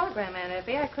got your telegram, Aunt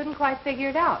Effie, I couldn't quite figure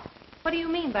it out. What do you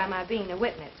mean by my being a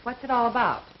witness? What's it all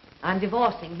about? I'm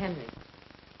divorcing Henry.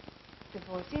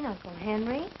 Divorcing Uncle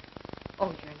Henry?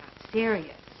 Oh, you're not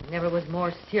serious. Never was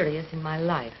more serious in my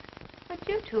life. But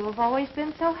you two have always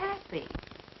been so happy.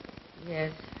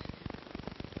 Yes,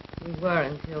 we were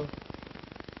until...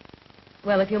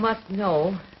 Well, if you must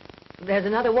know, there's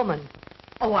another woman.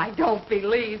 Oh, I don't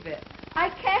believe it. I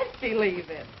can't believe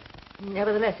it.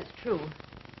 Nevertheless, it's true.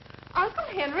 Uncle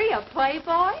Henry, a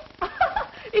playboy?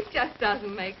 It just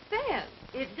doesn't make sense.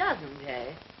 It doesn't,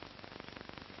 eh?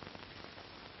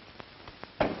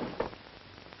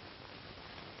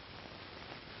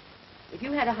 If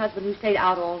you had a husband who stayed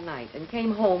out all night and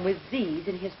came home with these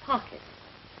in his pocket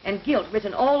and guilt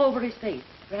written all over his face,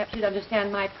 perhaps you'd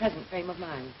understand my present frame of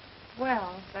mind.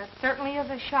 Well, that certainly is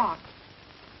a shock.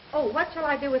 Oh, what shall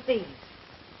I do with these?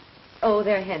 Oh,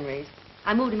 they're Henry's.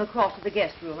 I moved him across to the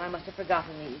guest room. I must have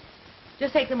forgotten these.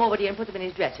 Just take them over to you and put them in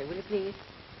his dresser, will you please?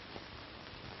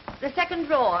 The second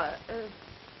drawer.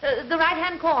 The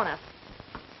right-hand corner.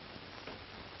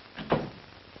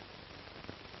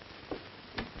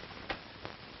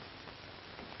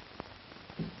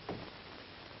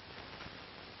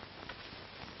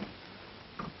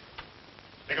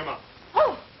 Pick 'em up.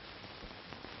 Oh!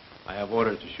 I have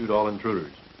orders to shoot all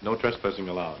intruders. No trespassing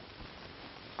allowed.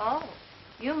 Oh,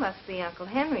 you must be Uncle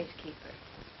Henry's keeper.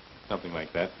 Something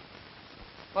like that.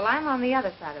 Well, I'm on the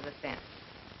other side of the fence,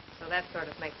 so that sort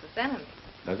of makes us enemies.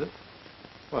 Does it?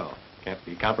 Well, can't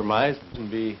be compromised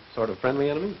and be sort of friendly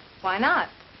enemies. Why not?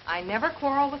 I never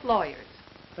quarrel with lawyers.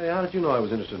 Hey, how did you know I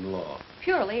was interested in law?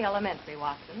 Purely elementary,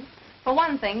 Watson. For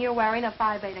one thing, you're wearing a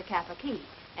Phi Beta Kappa key,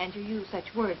 and you use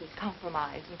such words as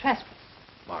compromise and trespass.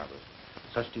 Marvelous.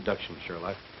 Such deduction,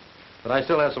 Sherlock. But I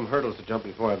still have some hurdles to jump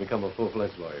before I become a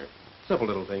full-fledged lawyer. Simple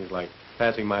little things like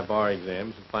passing my bar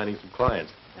exams and finding some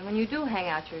clients. And when you do hang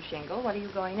out your shingle, what are you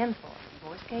going in for?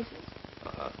 Divorce cases?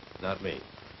 Not me.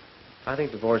 I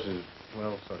think divorce is,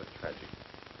 well, sort of tragic.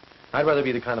 I'd rather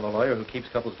be the kind of a lawyer who keeps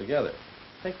couples together.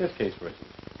 Take this case, for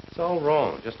instance. It's all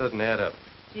wrong. It just doesn't add up.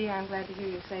 Gee, I'm glad to hear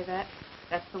you say that.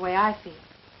 That's the way I feel.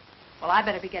 Well, I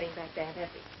better be getting back to Aunt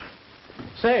Effie.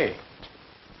 Say,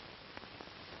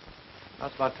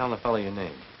 how's about telling the fellow your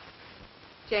name?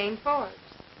 Jane Forbes.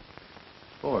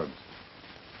 Forbes.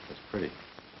 That's pretty.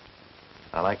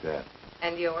 I like that.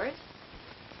 And yours?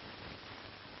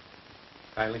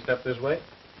 Kindly step this way.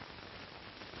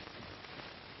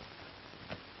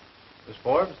 Miss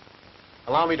Forbes,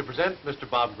 allow me to present Mr.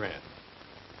 Bob Grant.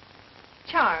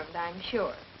 Charmed, I'm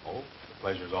sure. Oh, the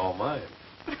pleasure's all mine.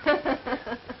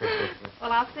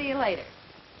 Well, I'll see you later.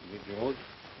 George.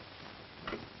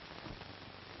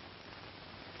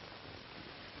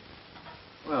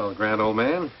 Well, grand old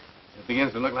man, it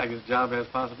begins to look like his job has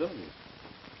possibilities.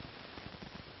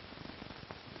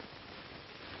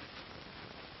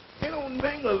 Ain't no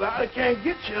thing I can't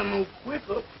get you no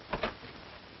quicker.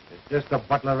 Is this the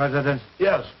Butler residence?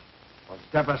 Yes. Well,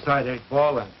 step aside,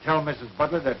 8-Ball, and tell Mrs.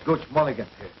 Butler that Gooch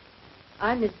Mulligan's here.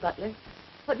 I'm Miss Butler.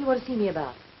 What do you want to see me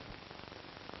about?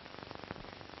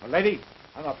 Well, lady,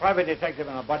 I'm a private detective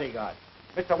and a bodyguard.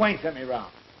 Mr. Wayne sent me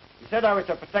round. He said I was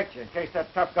to protect you in case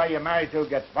that tough guy you're married to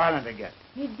gets violent again.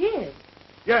 He did?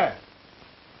 Yeah.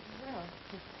 Well,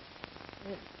 just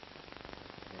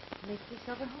make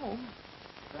yourself at home.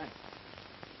 Thanks.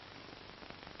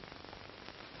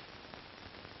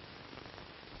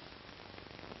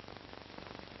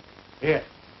 Here.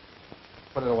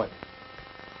 Put it away.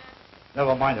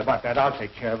 Never mind about that. I'll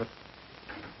take care of it.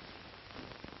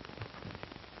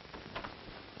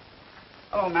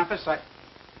 Hello, Memphis.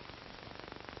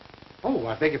 Oh,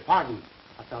 I beg your pardon.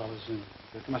 I thought I was in...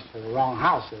 It must have been the wrong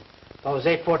house. I thought it was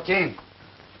 814.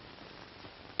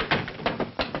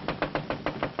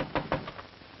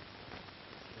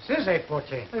 This is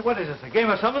 814. Hey, what is this, a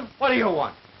game or something? What do you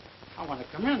want? I want to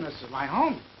come in. This is my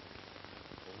home.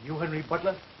 You Henry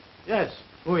Butler? Yes.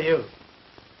 Who are you?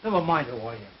 Never mind who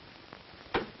I am.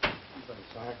 I'm very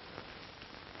sorry.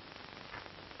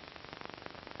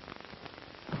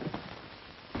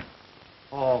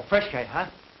 Oh, fresh cat, huh?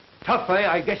 Tough, eh?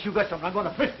 I guess you got something. I'm going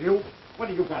to fist you. What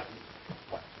do you got?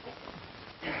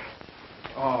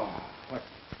 Oh, what?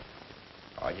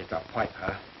 Oh, just a pipe,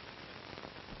 huh?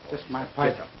 Just my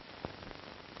pipe.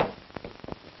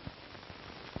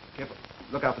 Careful.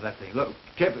 Look out for that thing. Look,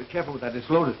 careful with that. It's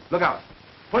loaded. Look out.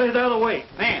 Put it the other way.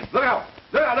 Man, look out.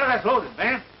 Look out. Look, that's loaded,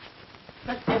 man.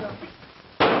 Let's get up.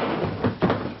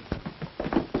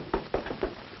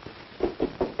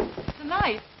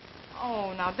 Tonight?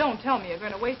 Oh, now don't tell me you're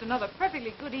going to waste another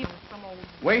perfectly good evening with some old...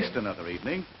 Waste another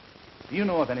evening? Do you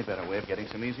know of any better way of getting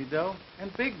some easy dough?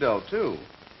 And big dough, too.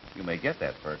 You may get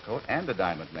that fur coat and a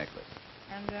diamond necklace.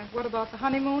 And what about the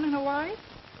honeymoon in Hawaii?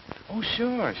 Oh,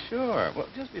 sure, sure. Well,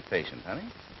 just be patient, honey.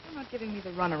 You're not giving me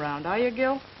the runaround, are you,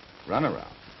 Gil? Run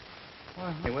around.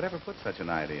 Hey, whatever put such an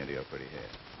idea into your pretty head?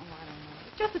 Oh, I don't know.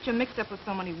 It's just that you're mixed up with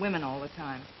so many women all the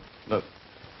time. Look,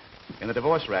 in the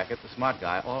divorce racket, the smart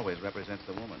guy always represents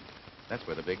the woman. That's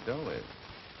where the big dough is.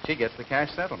 She gets the cash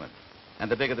settlement.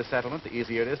 And the bigger the settlement, the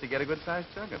easier it is to get a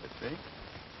good-sized chunk of it, see?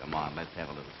 Come on, let's have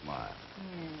a little smile.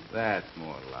 That's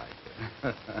more like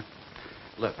it.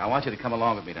 Look, I want you to come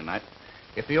along with me tonight.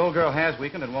 If the old girl has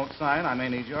weakened and won't sign, I may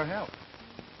need your help.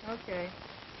 Okay.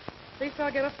 At least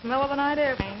I'll get a smell of a night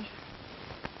air change.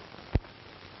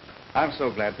 I'm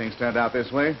so glad things turned out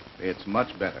this way. It's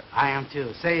much better. I am,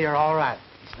 too. Say you're all right.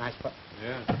 It's nice, but...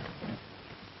 Yeah.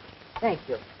 Thank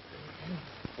you.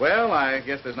 Well, I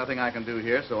guess there's nothing I can do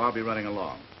here, so I'll be running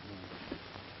along.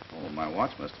 Oh, my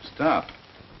watch must have stopped.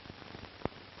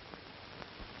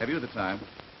 Have you the time?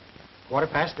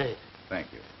 8:15.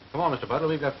 Thank you. Come on, Mr. Butler.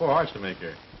 We've got 4 hearts to make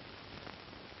here.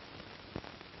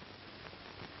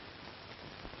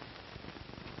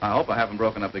 I hope I haven't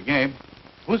broken up the game.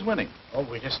 Who's winning? Oh,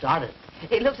 we just started.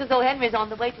 It looks as though Henry's on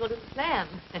the way to a little slam.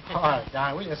 Oh,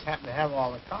 Don, we just happen to have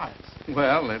all the cards.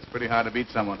 Well, it's pretty hard to beat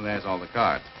someone who has all the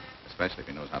cards, especially if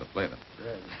he knows how to play them.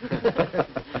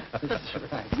 That's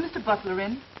right. Is Mr. Butler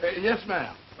in? Yes,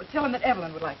 ma'am. Well, tell him that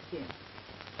Evelyn would like to see him.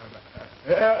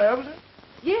 Evelyn?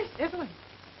 Yes, Evelyn.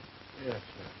 Yes,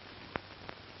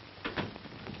 ma'am.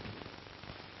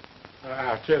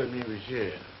 I'll tell him he was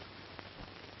here.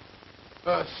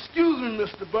 Excuse me,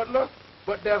 Mr. Butler,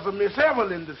 but there's a Miss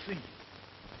Evelyn to see you.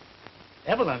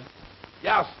 Evelyn?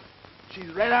 Yes, sir.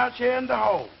 She's right out here in the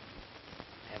hall.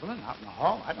 Evelyn? Out in the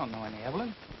hall? I don't know any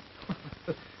Evelyn.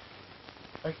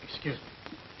 Excuse me.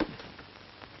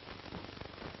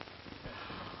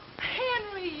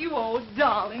 Henry, you old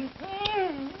darling.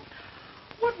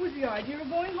 What was the idea of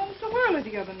going home so early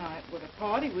the other night? Well, the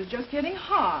party was just getting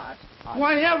hot.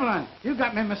 Why, Evelyn, you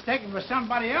got me mistaken for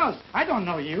somebody else. I don't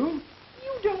know you.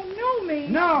 You don't know me?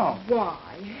 No. Why,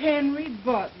 Henry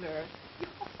Butler.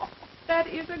 That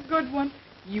is a good one.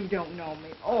 You don't know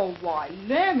me. Oh, why,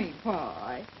 Lemmy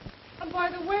Pie. And by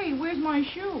the way, where's my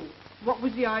shoe? What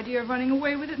was the idea of running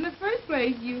away with it in the first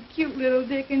place, you cute little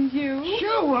Dickens, you?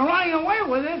 Shoe? We're running away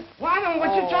with it? Well, I don't know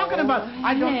what you're talking about.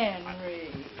 I don't... Henry.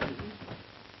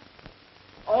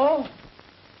 Oh.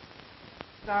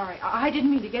 Sorry, I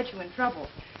didn't mean to get you in trouble.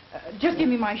 Just give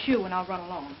me my shoe and I'll run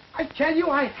along. I tell you,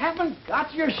 I haven't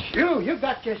got your shoe. You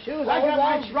got your shoes. I got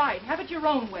my right. Have it your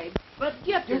own way. But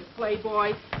get this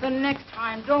playboy. The next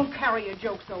time, don't carry a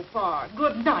joke so far.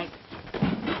 Good night.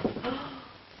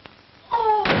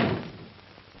 Oh!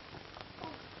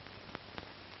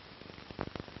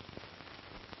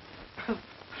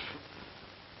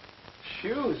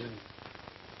 Shoes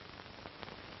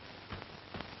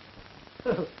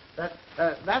and...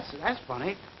 that's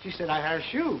funny. She said I had a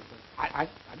shoe. I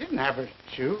didn't have her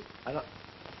shoe.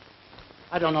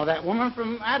 I don't know that woman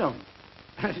from Adam.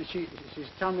 She's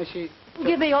telling me she...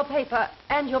 Give me your paper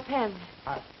and your pen.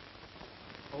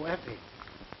 Oh, Effie.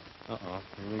 Uh-oh,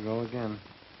 here we go again.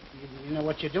 You know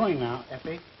what you're doing now,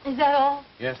 Effie? Is that all?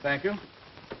 Yes, thank you.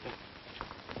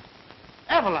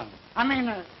 Evelyn. I mean,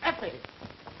 Effie.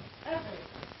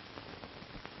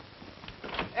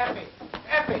 Effie,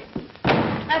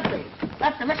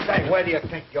 listen. Say, where do you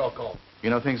think you'll go? You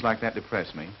know, things like that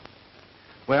depress me.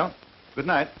 Well, good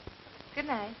night. Good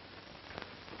night.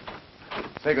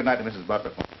 Say good night to Mrs.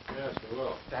 Butler. Yes, we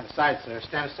will. Stand aside, sir.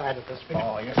 Stand aside at this minute.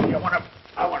 Oh, you see,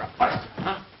 I want to bust it,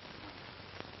 huh?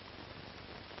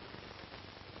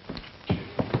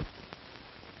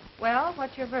 Well,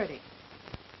 what's your verdict?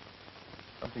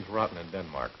 Something's rotten in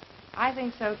Denmark. I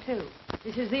think so, too.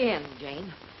 This is the end,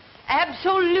 Jane.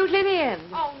 Absolutely the end.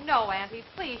 Oh, no, Auntie,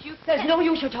 please, you... There's no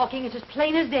use your talking. It's as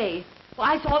plain as day. Well,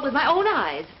 I saw it with my own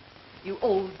eyes. You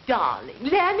old darling.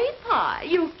 Lammy pie.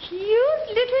 You cute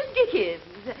little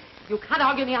Dickens. You can't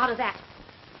argue me out of that.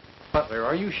 Butler,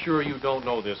 are you sure you don't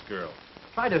know this girl?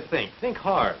 Try to think. Think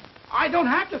hard. I don't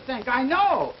have to think. I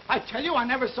know. I tell you, I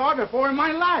never saw her before in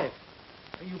my life.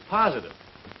 Are you positive?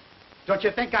 Don't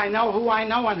you think I know who I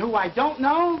know and who I don't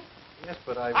know? Yes,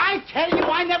 but I... I tell you,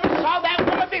 I never saw that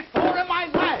woman before in my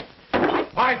life.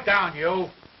 Pipe down, you.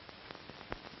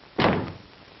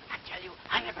 I tell you,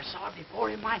 I never saw her before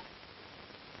in my...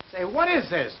 Say, what is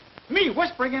this? Me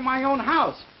whispering in my own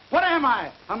house. What am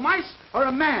I, a mice or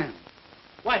a man?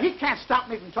 Why, he can't stop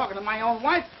me from talking to my own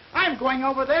wife. I'm going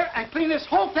over there and clean this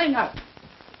whole thing up.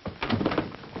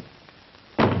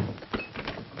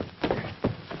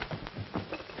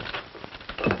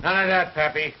 None of that,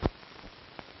 Pappy.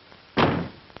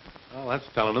 Well, that's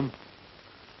telling him.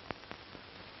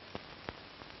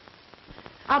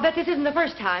 I'll bet this isn't the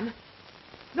first time.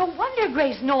 No wonder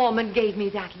Grace Norman gave me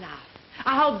that laugh.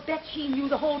 I'll bet she knew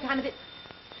the whole time of it.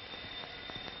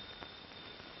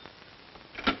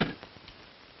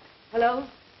 Hello?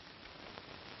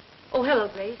 Oh, hello,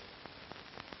 Grace.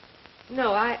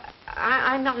 No,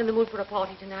 I'm not in the mood for a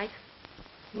party tonight.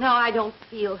 No, I don't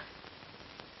feel...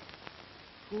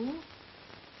 Who?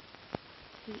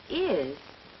 He is.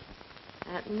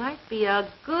 That might be a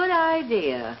good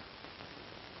idea.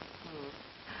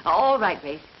 All right,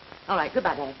 Grace. All right,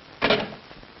 goodbye, Dad.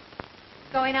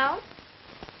 Going out?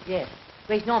 Yes.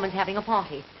 Grace Norman's having a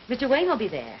party. Mr. Wayne will be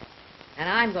there. And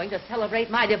I'm going to celebrate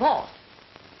my divorce.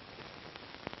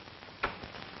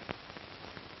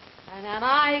 And am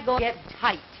I going to get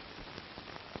tight?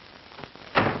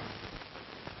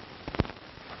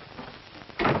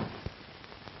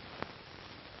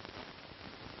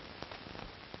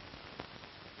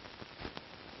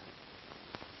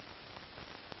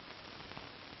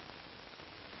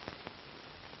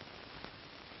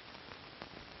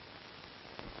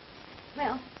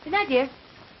 Well, good night, dear.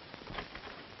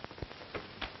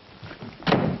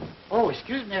 Oh,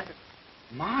 excuse me.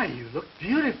 My, you look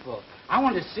beautiful. I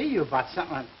want to see you about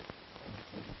something.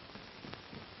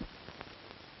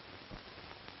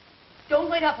 Don't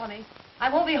wait up on me.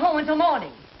 I won't be home until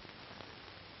morning.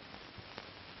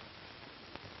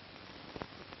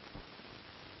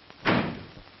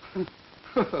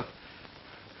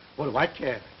 What do I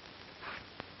care?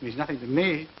 It means nothing to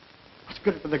me. What's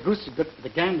good for the goose is good for the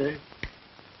gander.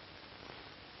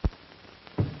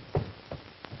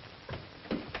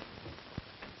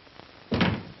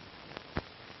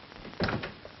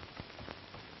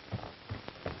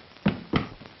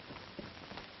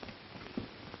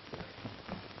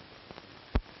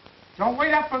 Don't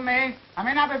wait up for me. I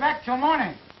may not be back till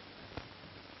morning.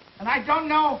 And I don't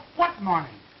know what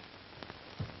morning.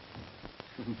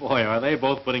 Boy, are they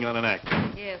both putting on an act.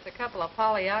 Yes, a couple of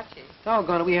Pagliaccis.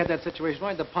 Doggone it, we had that situation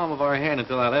right in the palm of our hand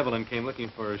until that Evelyn came looking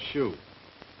for a shoe.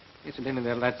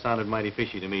 Incidentally, that sounded mighty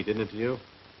fishy to me, didn't it to you?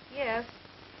 Yes.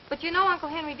 But you know Uncle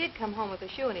Henry did come home with a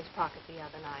shoe in his pocket the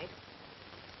other night.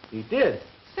 He did?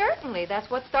 Certainly. That's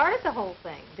what started the whole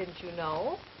thing. Didn't you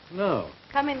know? No.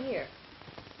 Come in here.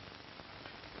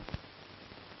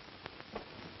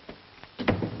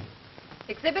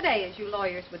 Exhibit A, as you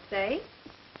lawyers would say.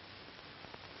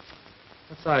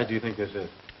 What size do you think this is?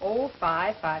 Oh,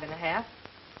 5, 5.5.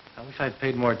 I wish I'd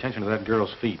paid more attention to that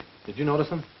girl's feet. Did you notice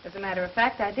them? As a matter of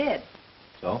fact, I did.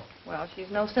 So? Well, she's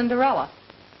no Cinderella.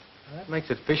 That makes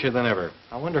it fishier than ever.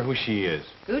 I wonder who she is.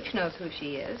 Gooch knows who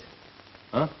she is.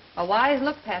 Huh? A wise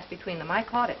look passed between them. I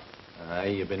caught it.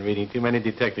 You've been reading too many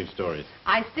detective stories.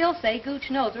 I still say Gooch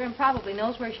knows her and probably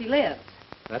knows where she lives.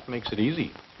 That makes it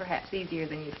easy. Perhaps easier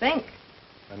than you think.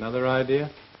 Another idea?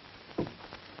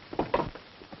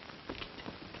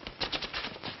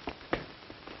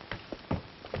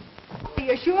 Are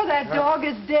you sure that dog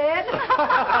is dead?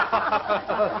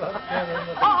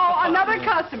 Uh-oh, another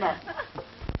customer.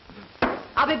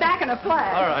 I'll be back in a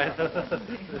flash. All right.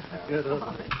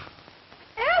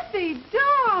 Effie,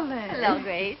 darling. Hello,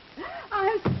 Grace.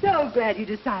 I'm so glad you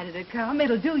decided to come.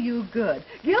 It'll do you good.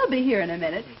 Gil'll be here in a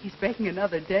minute. He's breaking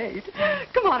another date.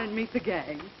 Come on and meet the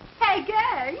gang. Hey,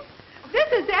 gang.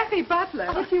 This is Effie Butler,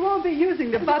 but she won't be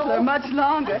using the butler much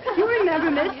longer. You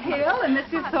remember Miss Hill and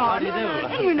Mr. Thornton? How do you do?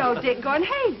 And you know Dick Gordon.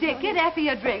 Hey, Dick, get Effie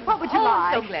a drink. What would you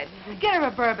like? I'm so glad. Get her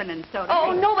a bourbon and soda.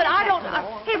 Oh, Hey, no, but I don't...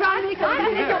 Hey, Ronnie,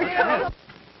 come here.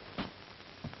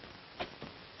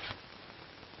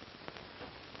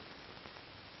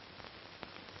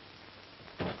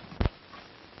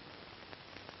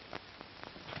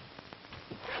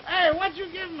 Hey, what'd you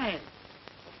give me?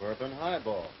 A bourbon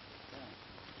highball.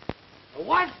 A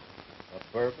what?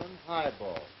 A bourbon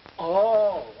highball.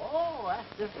 Oh, that's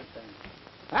different then.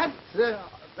 That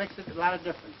makes it a lot of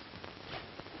difference.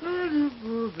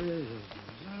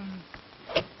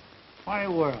 Funny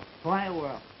world, funny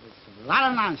world. It's a lot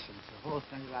of nonsense. The whole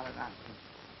thing's a lot of nonsense.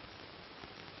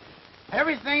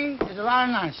 Everything is a lot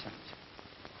of nonsense.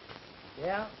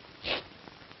 Yeah.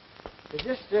 It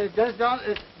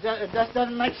just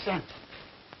doesn't make sense.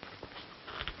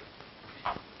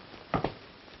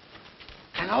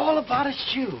 And all about a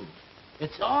shoe.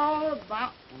 It's all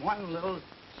about one little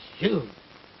shoe.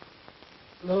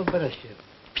 A little bit of shoe.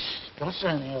 Psst, don't say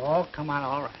anything. It'll all come out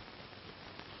all right.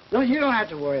 No, you don't have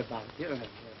to worry about it. You don't have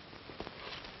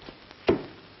to worry.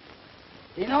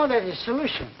 You know, there's a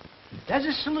solution. There's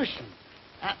a solution.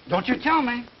 Don't you tell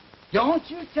me. Don't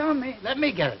you tell me. Let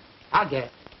me get it. I'll get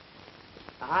it.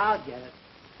 I'll get it.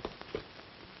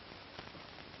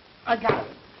 I got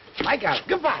it. I got it.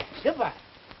 Goodbye. Goodbye.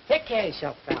 Take care of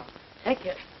yourself, pal. Take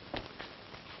care.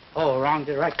 Oh, wrong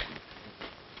direction.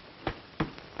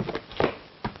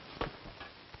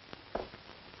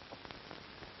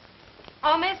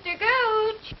 Oh, Mr.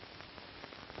 Gooch.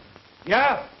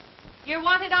 Yeah? You're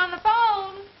wanted on the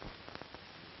phone.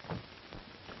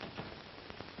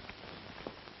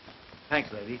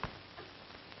 Thanks, lady.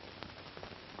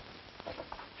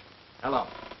 Hello.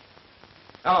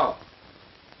 Hello.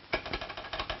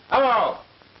 Hello.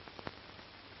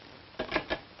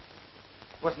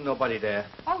 Wasn't nobody there.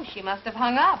 Oh, she must have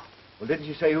hung up. Well, didn't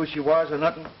she say who she was or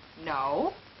nothing?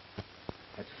 No.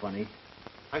 That's funny.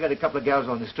 I got a couple of gals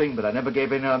on the string, but I never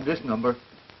gave any on this number.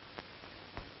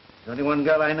 There's only one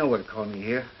girl I know would call me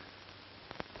here.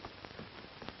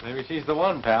 Maybe she's the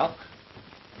one, pal.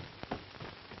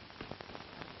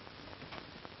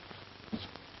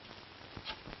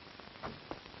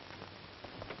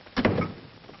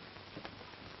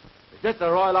 Is this the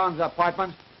Royal Arms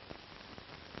apartment?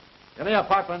 Give me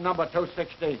apartment number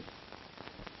 216.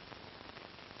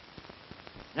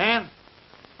 Nan,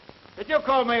 did you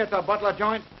call me at the Butler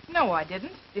joint? No, I didn't.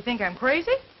 Do you think I'm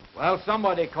crazy? Well,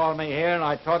 somebody called me here, and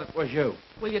I thought it was you.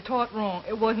 Well, you taught wrong.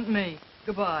 It wasn't me.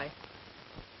 Goodbye.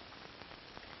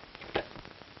 Did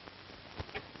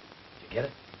you get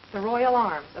it? The Royal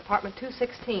Arms, apartment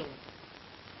 216.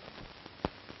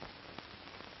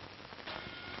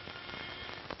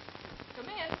 Come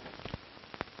in.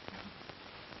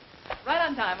 Right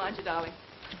on time, aren't you, darling?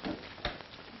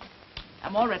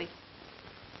 I'm all ready.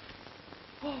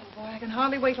 Oh, boy, I can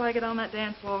hardly wait till I get on that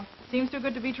dance floor. Seems too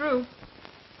good to be true.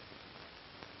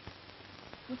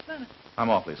 What's that? I'm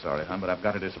awfully sorry, hon, but I've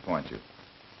got to disappoint you.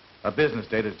 A business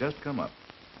date has just come up.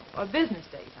 A business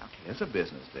date, huh? Yes, a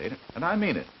business date, and I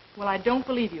mean it. Well, I don't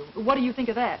believe you. What do you think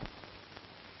of that?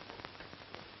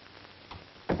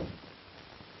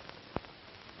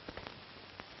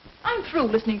 I'm through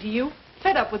listening to you.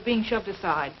 Fed up with being shoved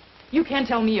aside. You can't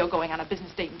tell me you're going on a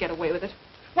business date and get away with it.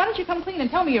 Why don't you come clean and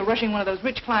tell me you're rushing one of those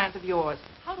rich clients of yours?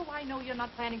 How do I know you're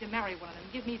not planning to marry one of them?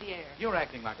 Give me the air. You're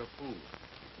acting like a fool.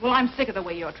 Well, I'm sick of the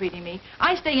way you're treating me.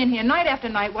 I stay in here night after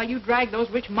night while you drag those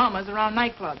rich mamas around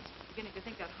nightclubs. Beginning to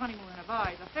think that honeymoon in a bar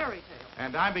is a fairy tale.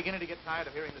 And I'm beginning to get tired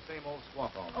of hearing the same old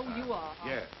squawk all the Oh, time. you are, huh?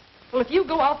 Yes. Well, if you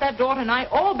go out that door tonight,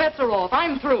 all bets are off.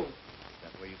 I'm through. Is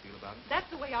that the way you feel about it? That's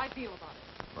the way I feel about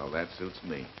it. Well, that suits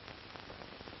me.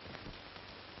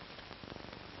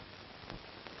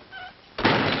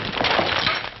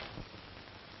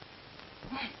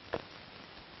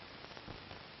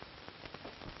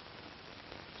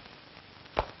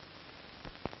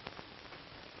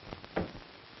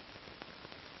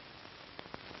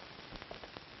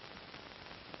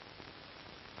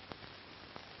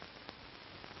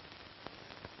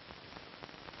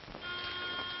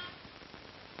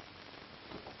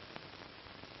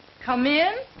 Come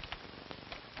in.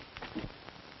 You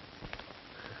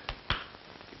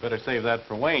better save that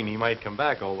for Wayne. He might come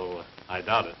back, although I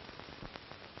doubt it.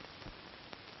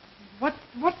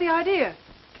 What's the idea?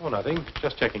 Oh, nothing.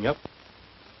 Just checking up.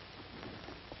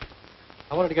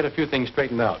 I wanted to get a few things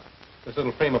straightened out. This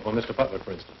little frame-up on Mr. Butler,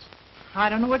 for instance. I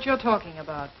don't know what you're talking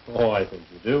about. Oh, I think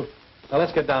you do. Now,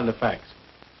 let's get down to facts.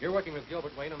 You're working with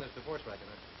Gilbert Wayne on this divorce racket,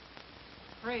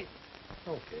 aren't you? Crazy.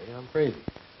 Okay, I'm crazy.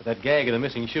 But that gag of the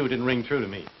missing shoe didn't ring true to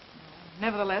me.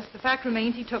 Nevertheless, the fact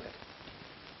remains he took it.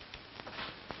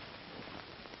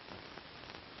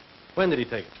 When did he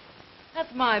take it?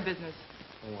 That's my business.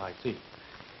 Oh, I see.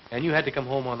 And you had to come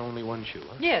home on only one shoe,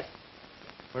 huh? Yes.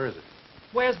 Where is it?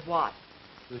 Where's what?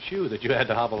 The shoe that you had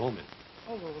to hobble home in.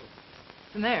 Oh,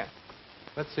 it's in there.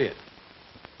 Let's see it.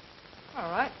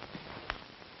 All right.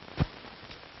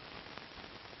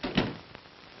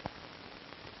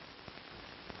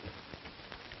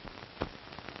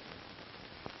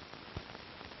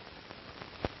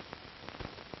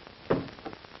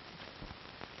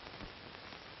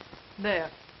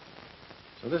 There.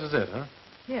 So this is it, huh?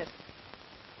 Yes.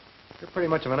 You're pretty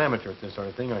much of an amateur at this sort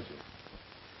of thing, aren't you?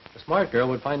 A smart girl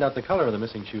would find out the color of the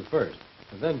missing shoe first,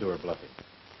 and then do her bluffing.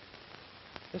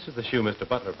 This is the shoe Mr.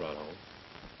 Butler brought home.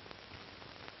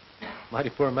 Mighty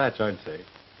poor match, I'd say.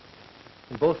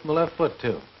 And both from the left foot,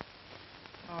 too.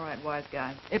 All right, wise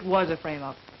guy. It was a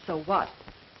frame-up. So what?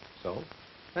 So,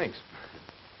 thanks.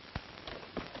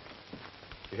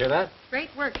 You hear that? Great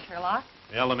work, Sherlock.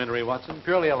 Elementary, Watson.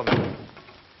 Purely elementary.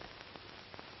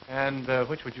 And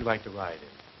which would you like to ride in?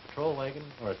 A patrol wagon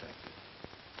or a taxi?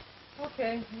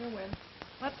 Okay, you win.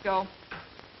 Let's go.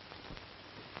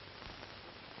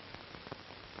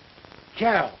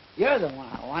 Carol, you're the one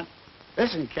I want.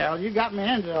 Listen, Carol, you got me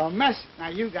into a mess. Now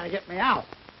you got to get me out.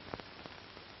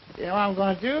 You know what I'm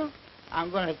going to do?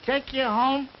 I'm going to take you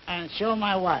home and show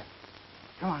my wife.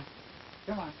 Come on.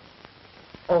 Come on.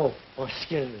 Oh,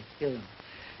 excuse me.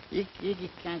 You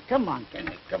can't. Come on,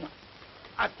 Kenny. Come on.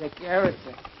 I'll take care of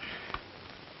everything.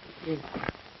 You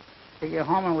take you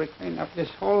home and we clean up this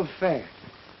whole affair.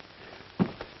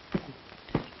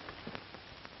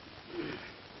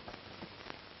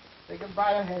 Say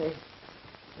goodbye to Hetty.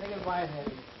 Say goodbye to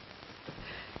Hetty.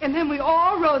 And then we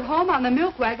all rode home on the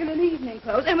milk wagon in evening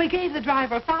clothes, and we gave the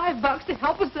driver $5 to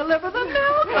help us deliver the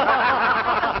milk.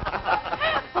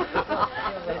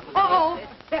 Oh,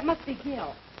 that must be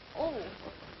Gil. Oh.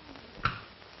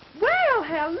 Well,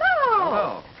 hello.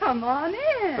 Hello. Come on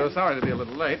in. So sorry to be a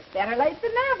little late. Better late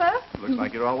than never. Looks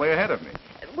like you're all way ahead of me.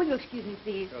 Will you excuse me,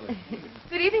 please? Surely.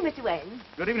 Good evening, Mr. Wayne.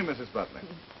 Good evening, Mrs. Butler.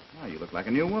 Now, you look like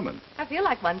a new woman. I feel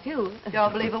like one, too.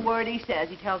 Don't believe a word he says.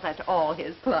 He tells that to all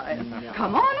his clients.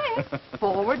 Come on in.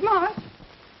 Forward march.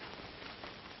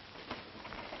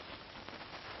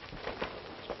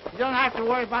 You don't have to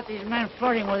worry about these men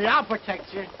flirting with you. I'll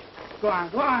protect you. Go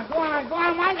on, go on, go on, go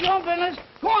on. Mind your own business.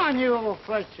 Go on, you little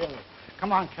flirt show.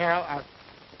 Come on, Carol.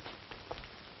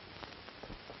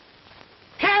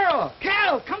 Carol!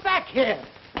 Carol, come back here.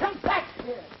 Come back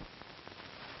here.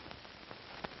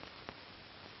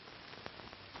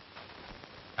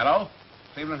 Hello?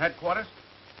 Cleveland headquarters?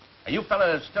 Are you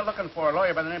fellas still looking for a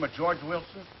lawyer by the name of George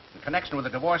Wilson in connection with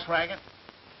the divorce racket?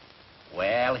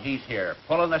 Well, he's here,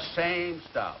 pulling the same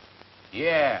stuff.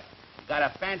 Yeah, got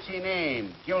a fancy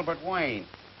name, Gilbert Wayne.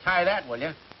 Tie that, will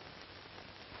you?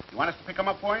 You want us to pick him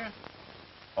up for you?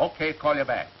 Okay, call you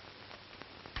back.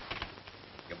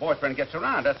 Your boyfriend gets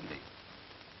around, doesn't he?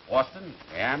 Boston,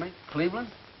 Miami, Cleveland?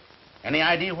 Any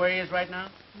idea where he is right now?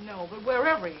 No, but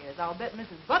wherever he is, I'll bet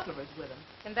Mrs. Butler is with him.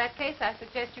 In that case, I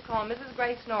suggest you call Mrs.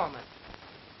 Grace Norman.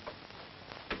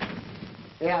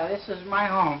 Yeah, this is my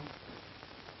home.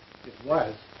 It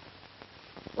was.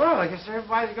 Well, I guess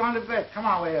everybody's gone to bed. Come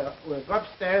on, we'll go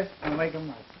upstairs and wake them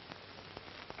up.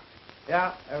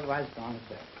 Yeah, everybody's gone to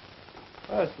bed.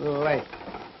 Well, it's a little late.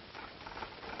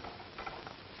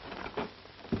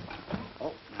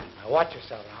 Oh, now watch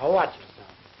yourself. Now watch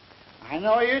yourself. I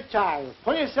know you're tired.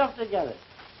 Pull yourself together.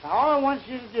 Now, all I want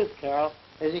you to do, Carol,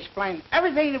 is explain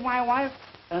everything to my wife,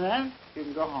 and then you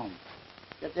can go home.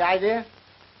 Get the idea?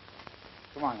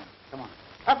 Come on now. Come on.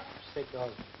 Up, stick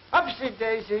goes. Upsy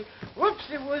daisy,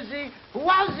 whoopsie woozy,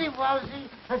 wowsy wowsy,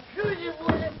 a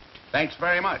woozy. Thanks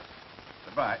very much.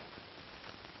 Goodbye.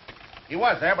 He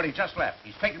was there, but he just left.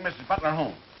 He's taking Mrs. Butler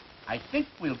home. I think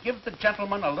we'll give the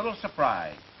gentleman a little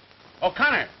surprise.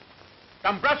 O'Connor,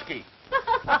 Dombrowski.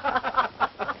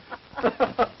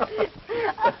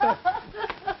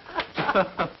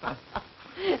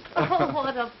 Oh,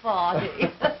 what a party.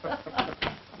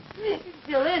 It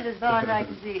still is, as far as I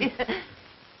can see.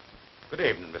 Good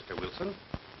evening, Mr. Wilson.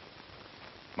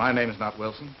 My name is not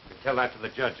Wilson. Tell that to the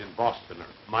judge in Boston or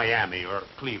Miami or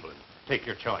Cleveland. Take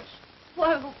your choice.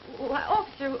 Why,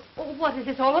 officer, what is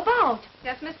this all about?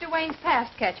 Just Mr. Wayne's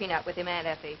past catching up with him, Aunt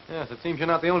Effie. Yes, it seems you're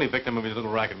not the only victim of his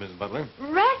little racket, Mrs. Butler.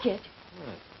 Racket?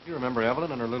 Yes. You remember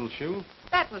Evelyn and her little shoe?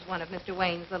 That was one of Mr.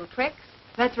 Wayne's little tricks.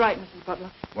 That's right, Mrs. Butler.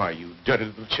 Why, you dirty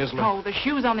little chiseler. Oh, the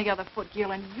shoe's on the other foot,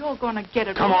 Gil, and you're going to get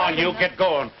it. Come right on, you in the- get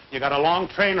going. You got a long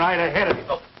train ride ahead of you.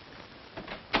 Oh.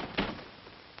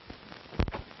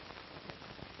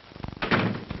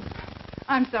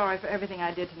 I'm sorry for everything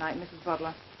I did tonight, Mrs.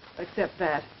 Butler, except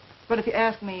that. But if you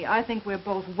ask me, I think we're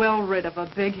both well rid of a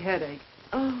big headache.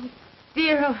 Oh,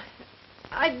 dear,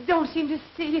 I don't seem to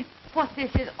see what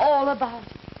this is all about.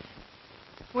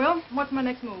 Well, what's my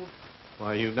next move?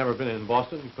 Why, you've never been in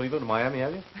Boston, Cleveland, Miami,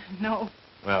 have you? No.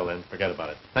 Well, then, forget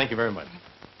about it. Thank you very much.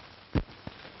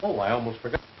 Oh, I almost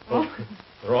forgot. Oh.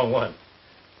 The wrong one.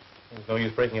 There's no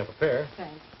use breaking up a pair.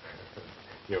 Thanks.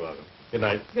 You're welcome. Good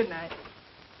night. Good night.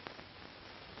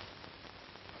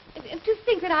 To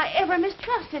think that I ever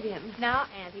mistrusted him. Now,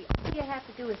 Auntie, all you have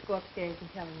to do is go upstairs and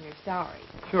tell him you're sorry.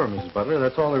 Sure, Mrs. Butler.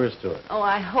 That's all there is to it. Oh,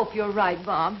 I hope you're right,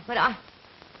 Bob. But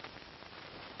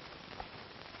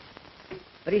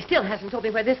he still hasn't told me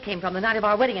where this came from the night of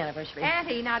our wedding anniversary.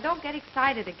 Auntie, now don't get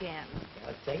excited again.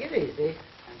 Now, take it easy. And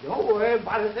don't worry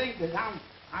about a thing, because I'm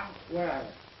where are you?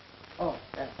 Oh,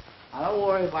 yeah. Don't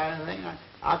worry about anything.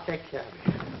 I'll take care of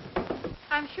you.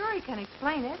 I'm sure he can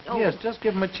explain it. Oh. Yes, just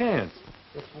give him a chance.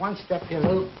 Just one step here,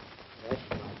 Lou. That's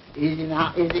right. Easy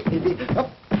now, easy, easy.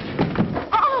 Up.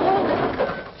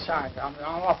 Oh! Sorry, I'm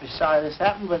awfully sorry this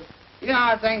happened, but you know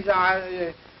how things are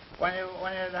when you're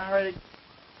in a hurry.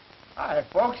 Hi,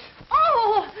 folks.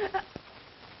 Oh!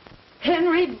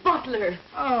 Henry Butler.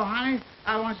 Oh, honey,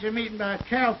 I want you to meet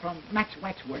Carol from Max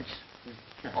Waxworks.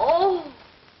 Oh!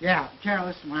 Yeah, Carol,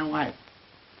 this is my wife.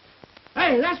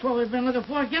 Hey, that's what we've been looking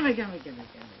for. Give me.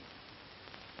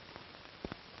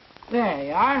 There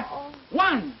you are. Oh.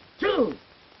 1, 2.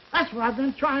 That's what I've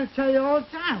been trying to tell you all the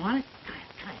time, honey. Come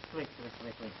on, quick.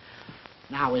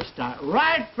 Now we start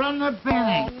right from the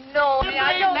beginning. Oh, no,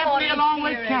 I don't left want me to along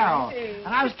with hear Carol. anything.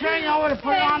 And I was carrying her over to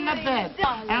put her on the bed.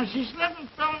 Darling. And she slipped and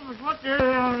fell and put her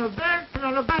on the bed.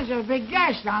 And the bunch of a big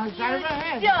gash down the side of her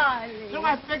head. Darling. So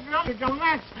I picked her up to Joe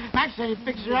Max. Max said he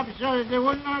picks her up so that they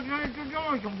wouldn't know what to do.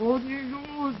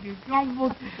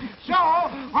 So,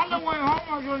 on the way home,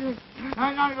 I go to...